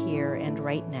Right Here and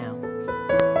Right Now.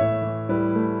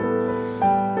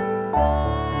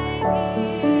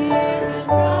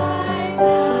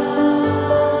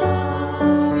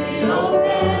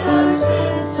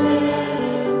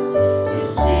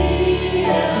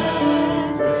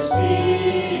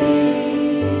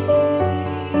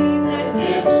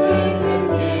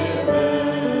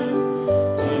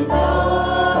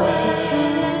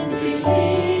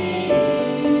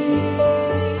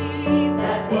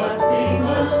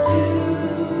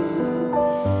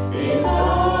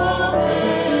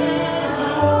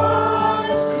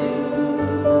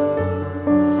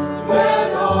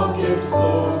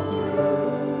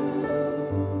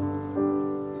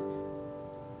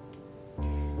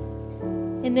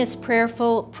 In this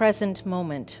prayerful present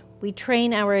moment, we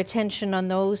train our attention on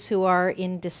those who are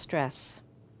in distress.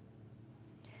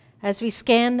 As we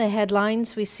scan the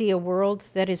headlines, we see a world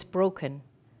that is broken,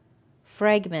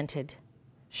 fragmented,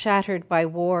 shattered by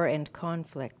war and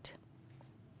conflict.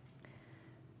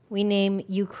 We name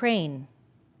Ukraine,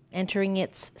 entering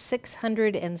its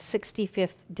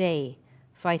 665th day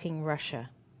fighting Russia.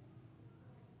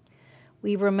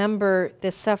 We remember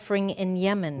the suffering in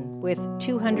Yemen with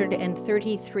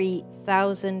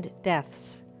 233,000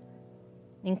 deaths,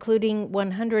 including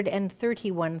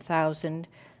 131,000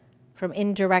 from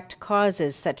indirect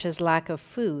causes such as lack of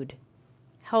food,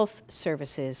 health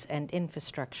services, and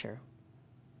infrastructure.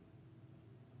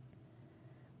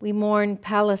 We mourn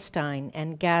Palestine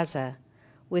and Gaza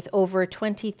with over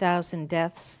 20,000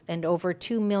 deaths and over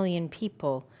 2 million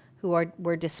people who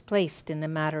were displaced in a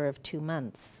matter of 2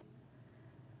 months.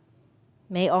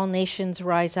 May all nations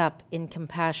rise up in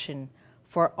compassion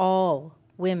for all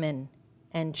women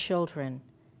and children,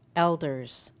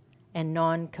 elders, and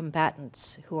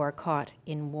non-combatants who are caught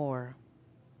in war.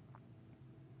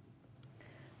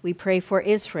 We pray for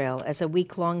Israel as a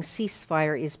week-long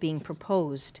ceasefire is being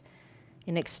proposed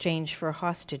in exchange for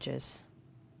hostages.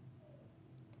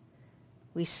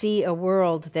 We see a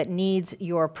world that needs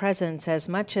your presence as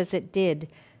much as it did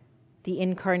the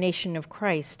incarnation of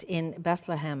Christ in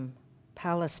Bethlehem,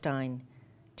 Palestine,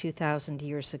 2,000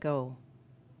 years ago.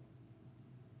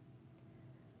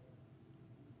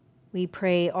 We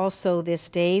pray also this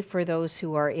day for those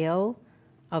who are ill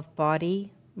of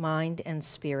body, mind, and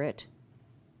spirit,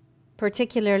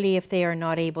 particularly if they are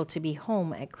not able to be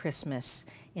home at Christmas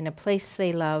in a place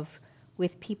they love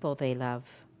with people they love.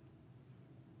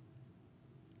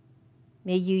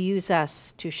 May you use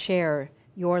us to share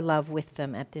your love with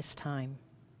them at this time.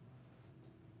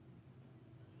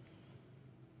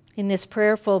 In this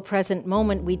prayerful present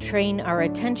moment, we train our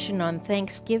attention on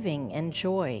thanksgiving and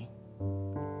joy.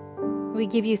 we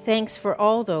give you thanks for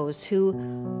all those who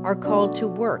are called to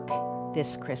work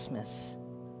this Christmas.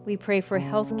 We pray for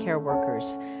healthcare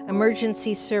workers,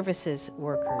 emergency services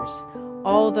workers,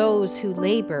 all those who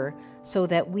labor so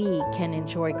that we can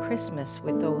enjoy Christmas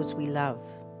with those we love.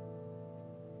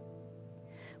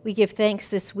 We give thanks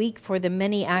this week for the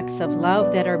many acts of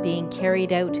love that are being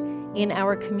carried out in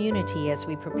our community as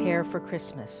we prepare for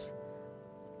Christmas.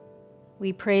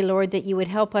 We pray, Lord, that you would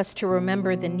help us to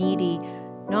remember the needy,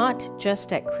 not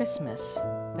just at Christmas,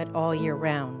 but all year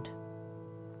round.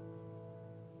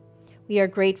 We are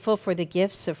grateful for the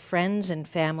gifts of friends and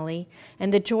family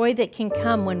and the joy that can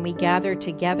come when we gather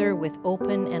together with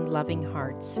open and loving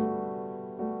hearts.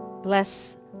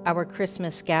 Bless our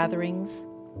Christmas gatherings.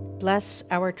 Bless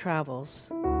our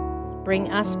travels.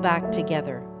 Bring us back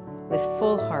together with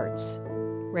full hearts,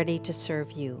 ready to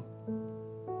serve you.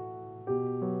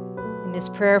 In this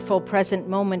prayerful present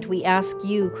moment, we ask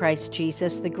you, Christ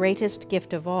Jesus, the greatest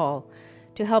gift of all,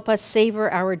 to help us savor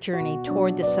our journey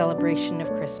toward the celebration of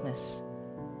Christmas.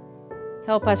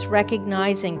 Help us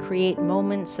recognize and create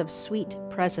moments of sweet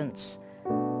presence,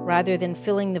 rather than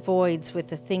filling the voids with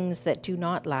the things that do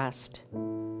not last.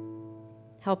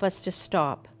 Help us to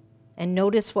stop and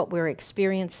notice what we're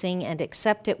experiencing and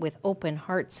accept it with open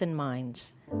hearts and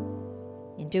minds.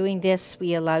 In doing this,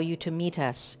 we allow you to meet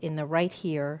us in the right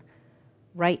here,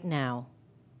 right now,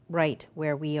 right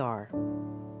where we are.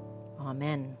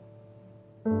 Amen.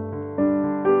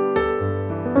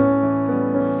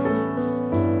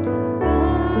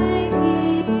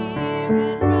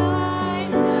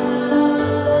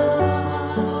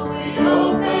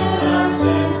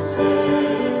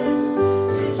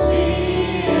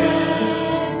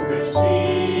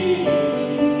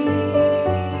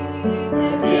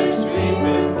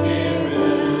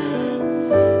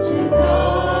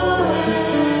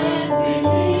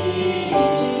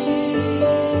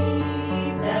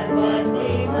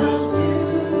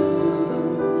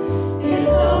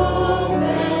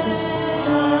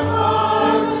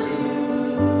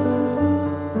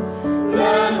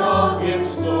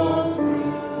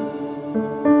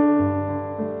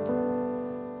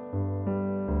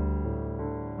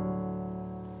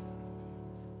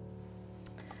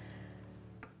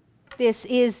 This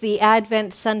is the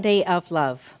Advent Sunday of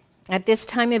Love. At this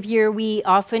time of year, we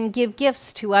often give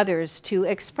gifts to others to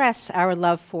express our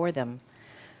love for them.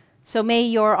 So may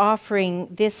your offering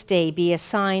this day be a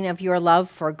sign of your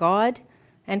love for God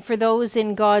and for those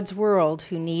in God's world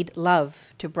who need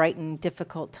love to brighten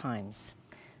difficult times.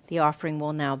 The offering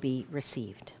will now be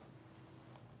received.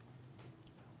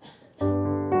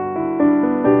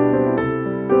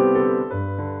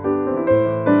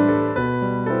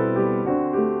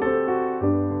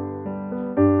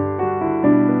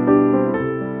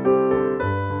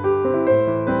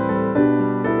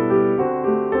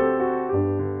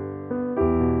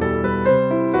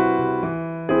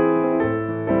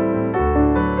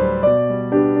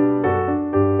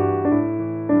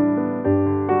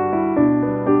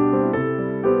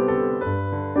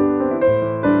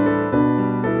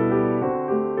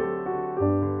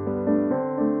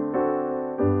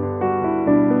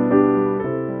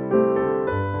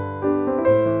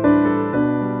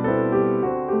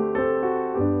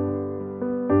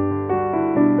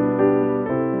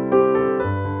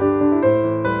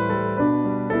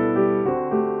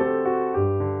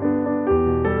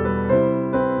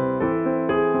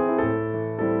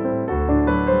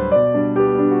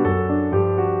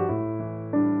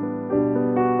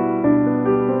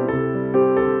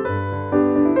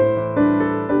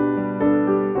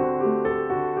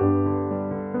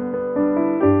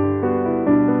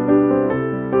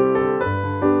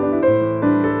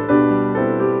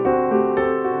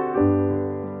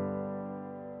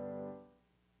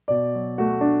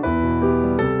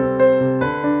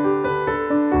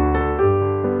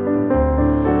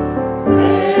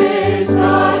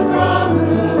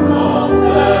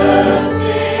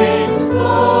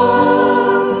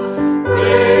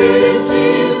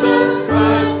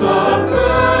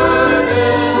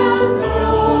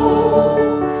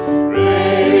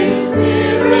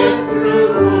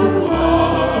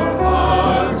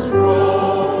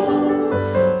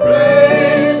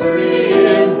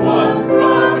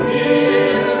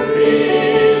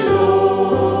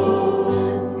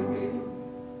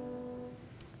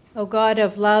 God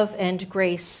of love and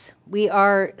grace, we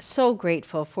are so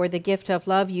grateful for the gift of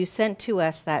love you sent to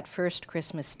us that first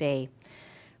Christmas day.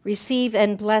 Receive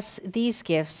and bless these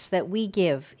gifts that we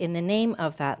give in the name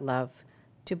of that love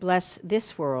to bless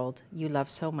this world you love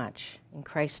so much. In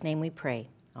Christ's name we pray.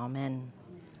 Amen.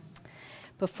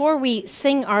 Before we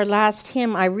sing our last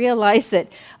hymn, I realized that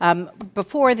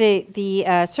before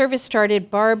the service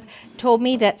started, Barb told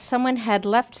me that someone had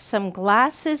left some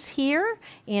glasses here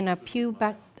in a pew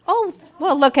back. Oh,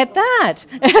 well, look at that.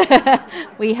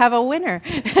 We have a winner.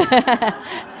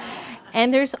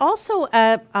 And there's also a...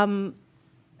 That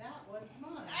one's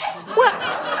mine. Well,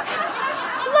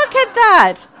 look at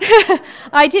that.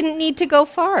 I didn't need to go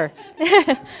far.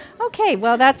 Okay,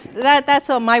 well, that's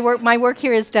all. My work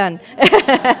here is done.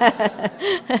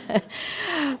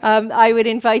 I would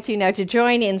invite you now to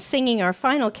join in singing our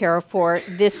final carol for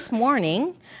this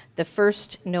morning, the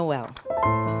first Noel.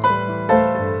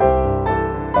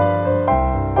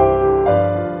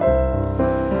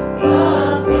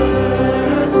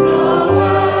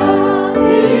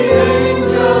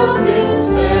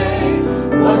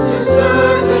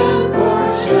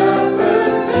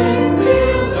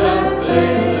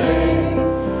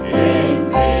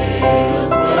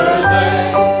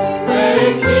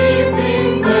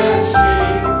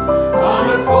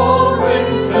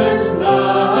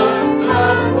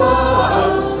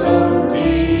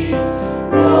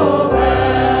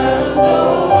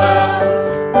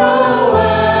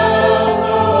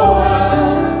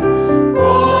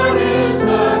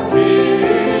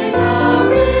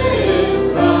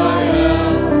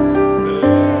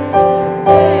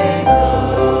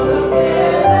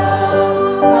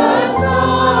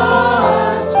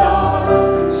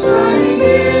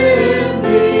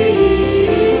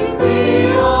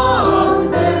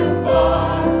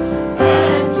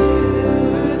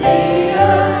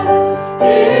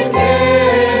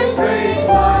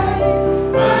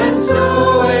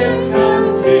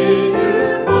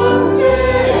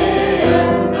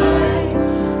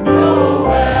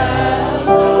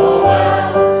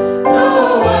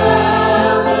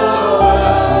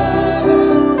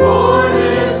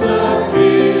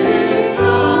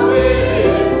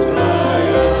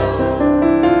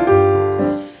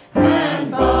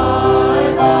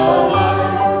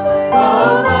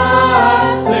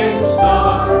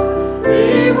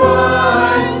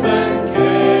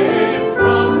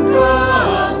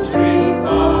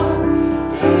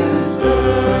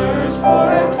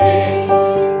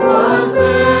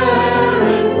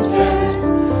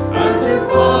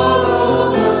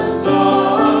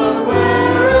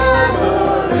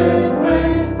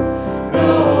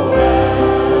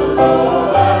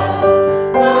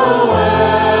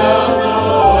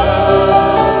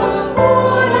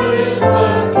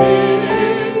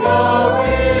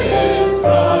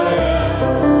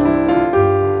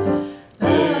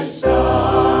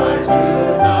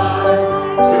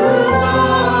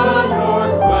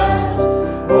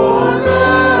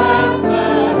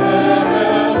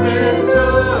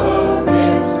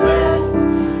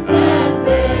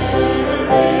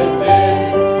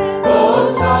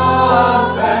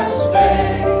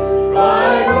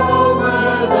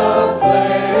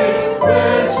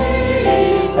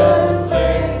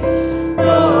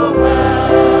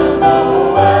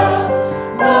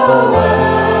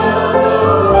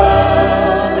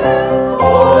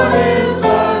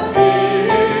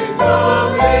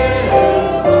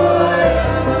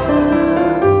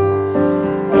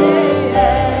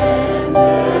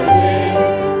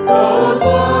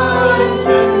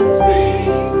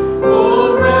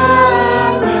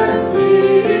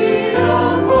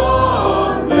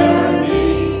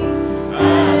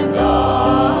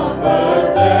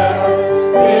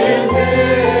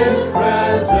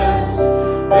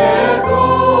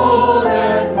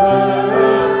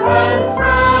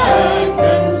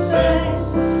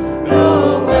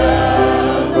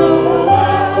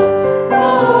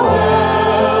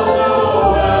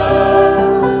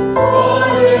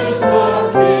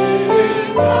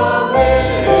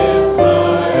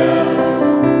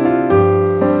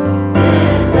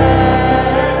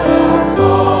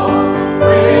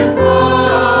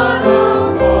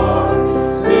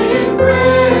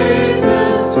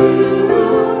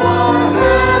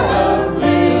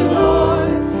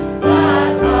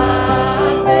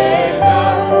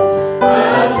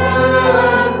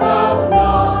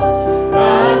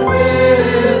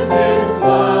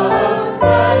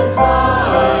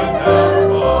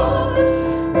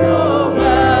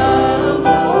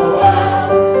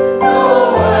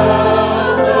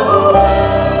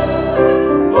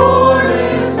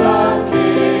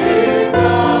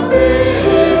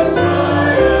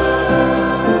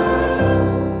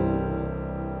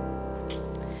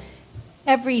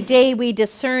 Every day we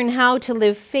discern how to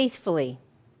live faithfully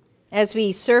as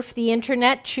we surf the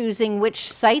internet, choosing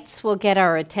which sites will get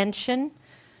our attention,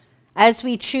 as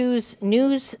we choose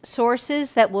news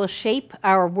sources that will shape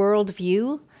our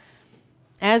worldview,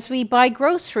 as we buy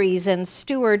groceries and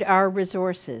steward our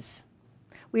resources.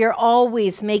 We are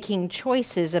always making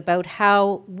choices about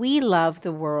how we love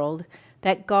the world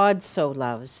that God so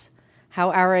loves,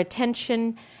 how our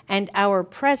attention and our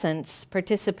presence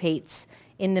participates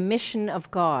in the mission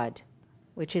of God,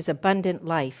 which is abundant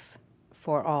life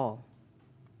for all.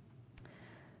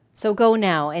 So go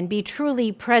now and be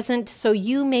truly present so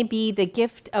you may be the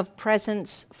gift of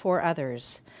presence for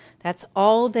others. That's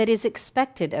all that is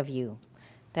expected of you,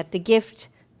 that the gift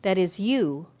that is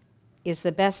you is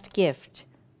the best gift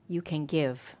you can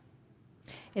give.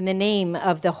 In the name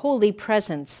of the Holy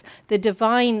Presence, the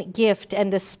divine gift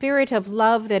and the spirit of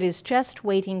love that is just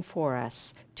waiting for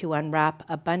us to unwrap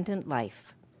abundant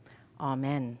life.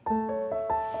 Amen.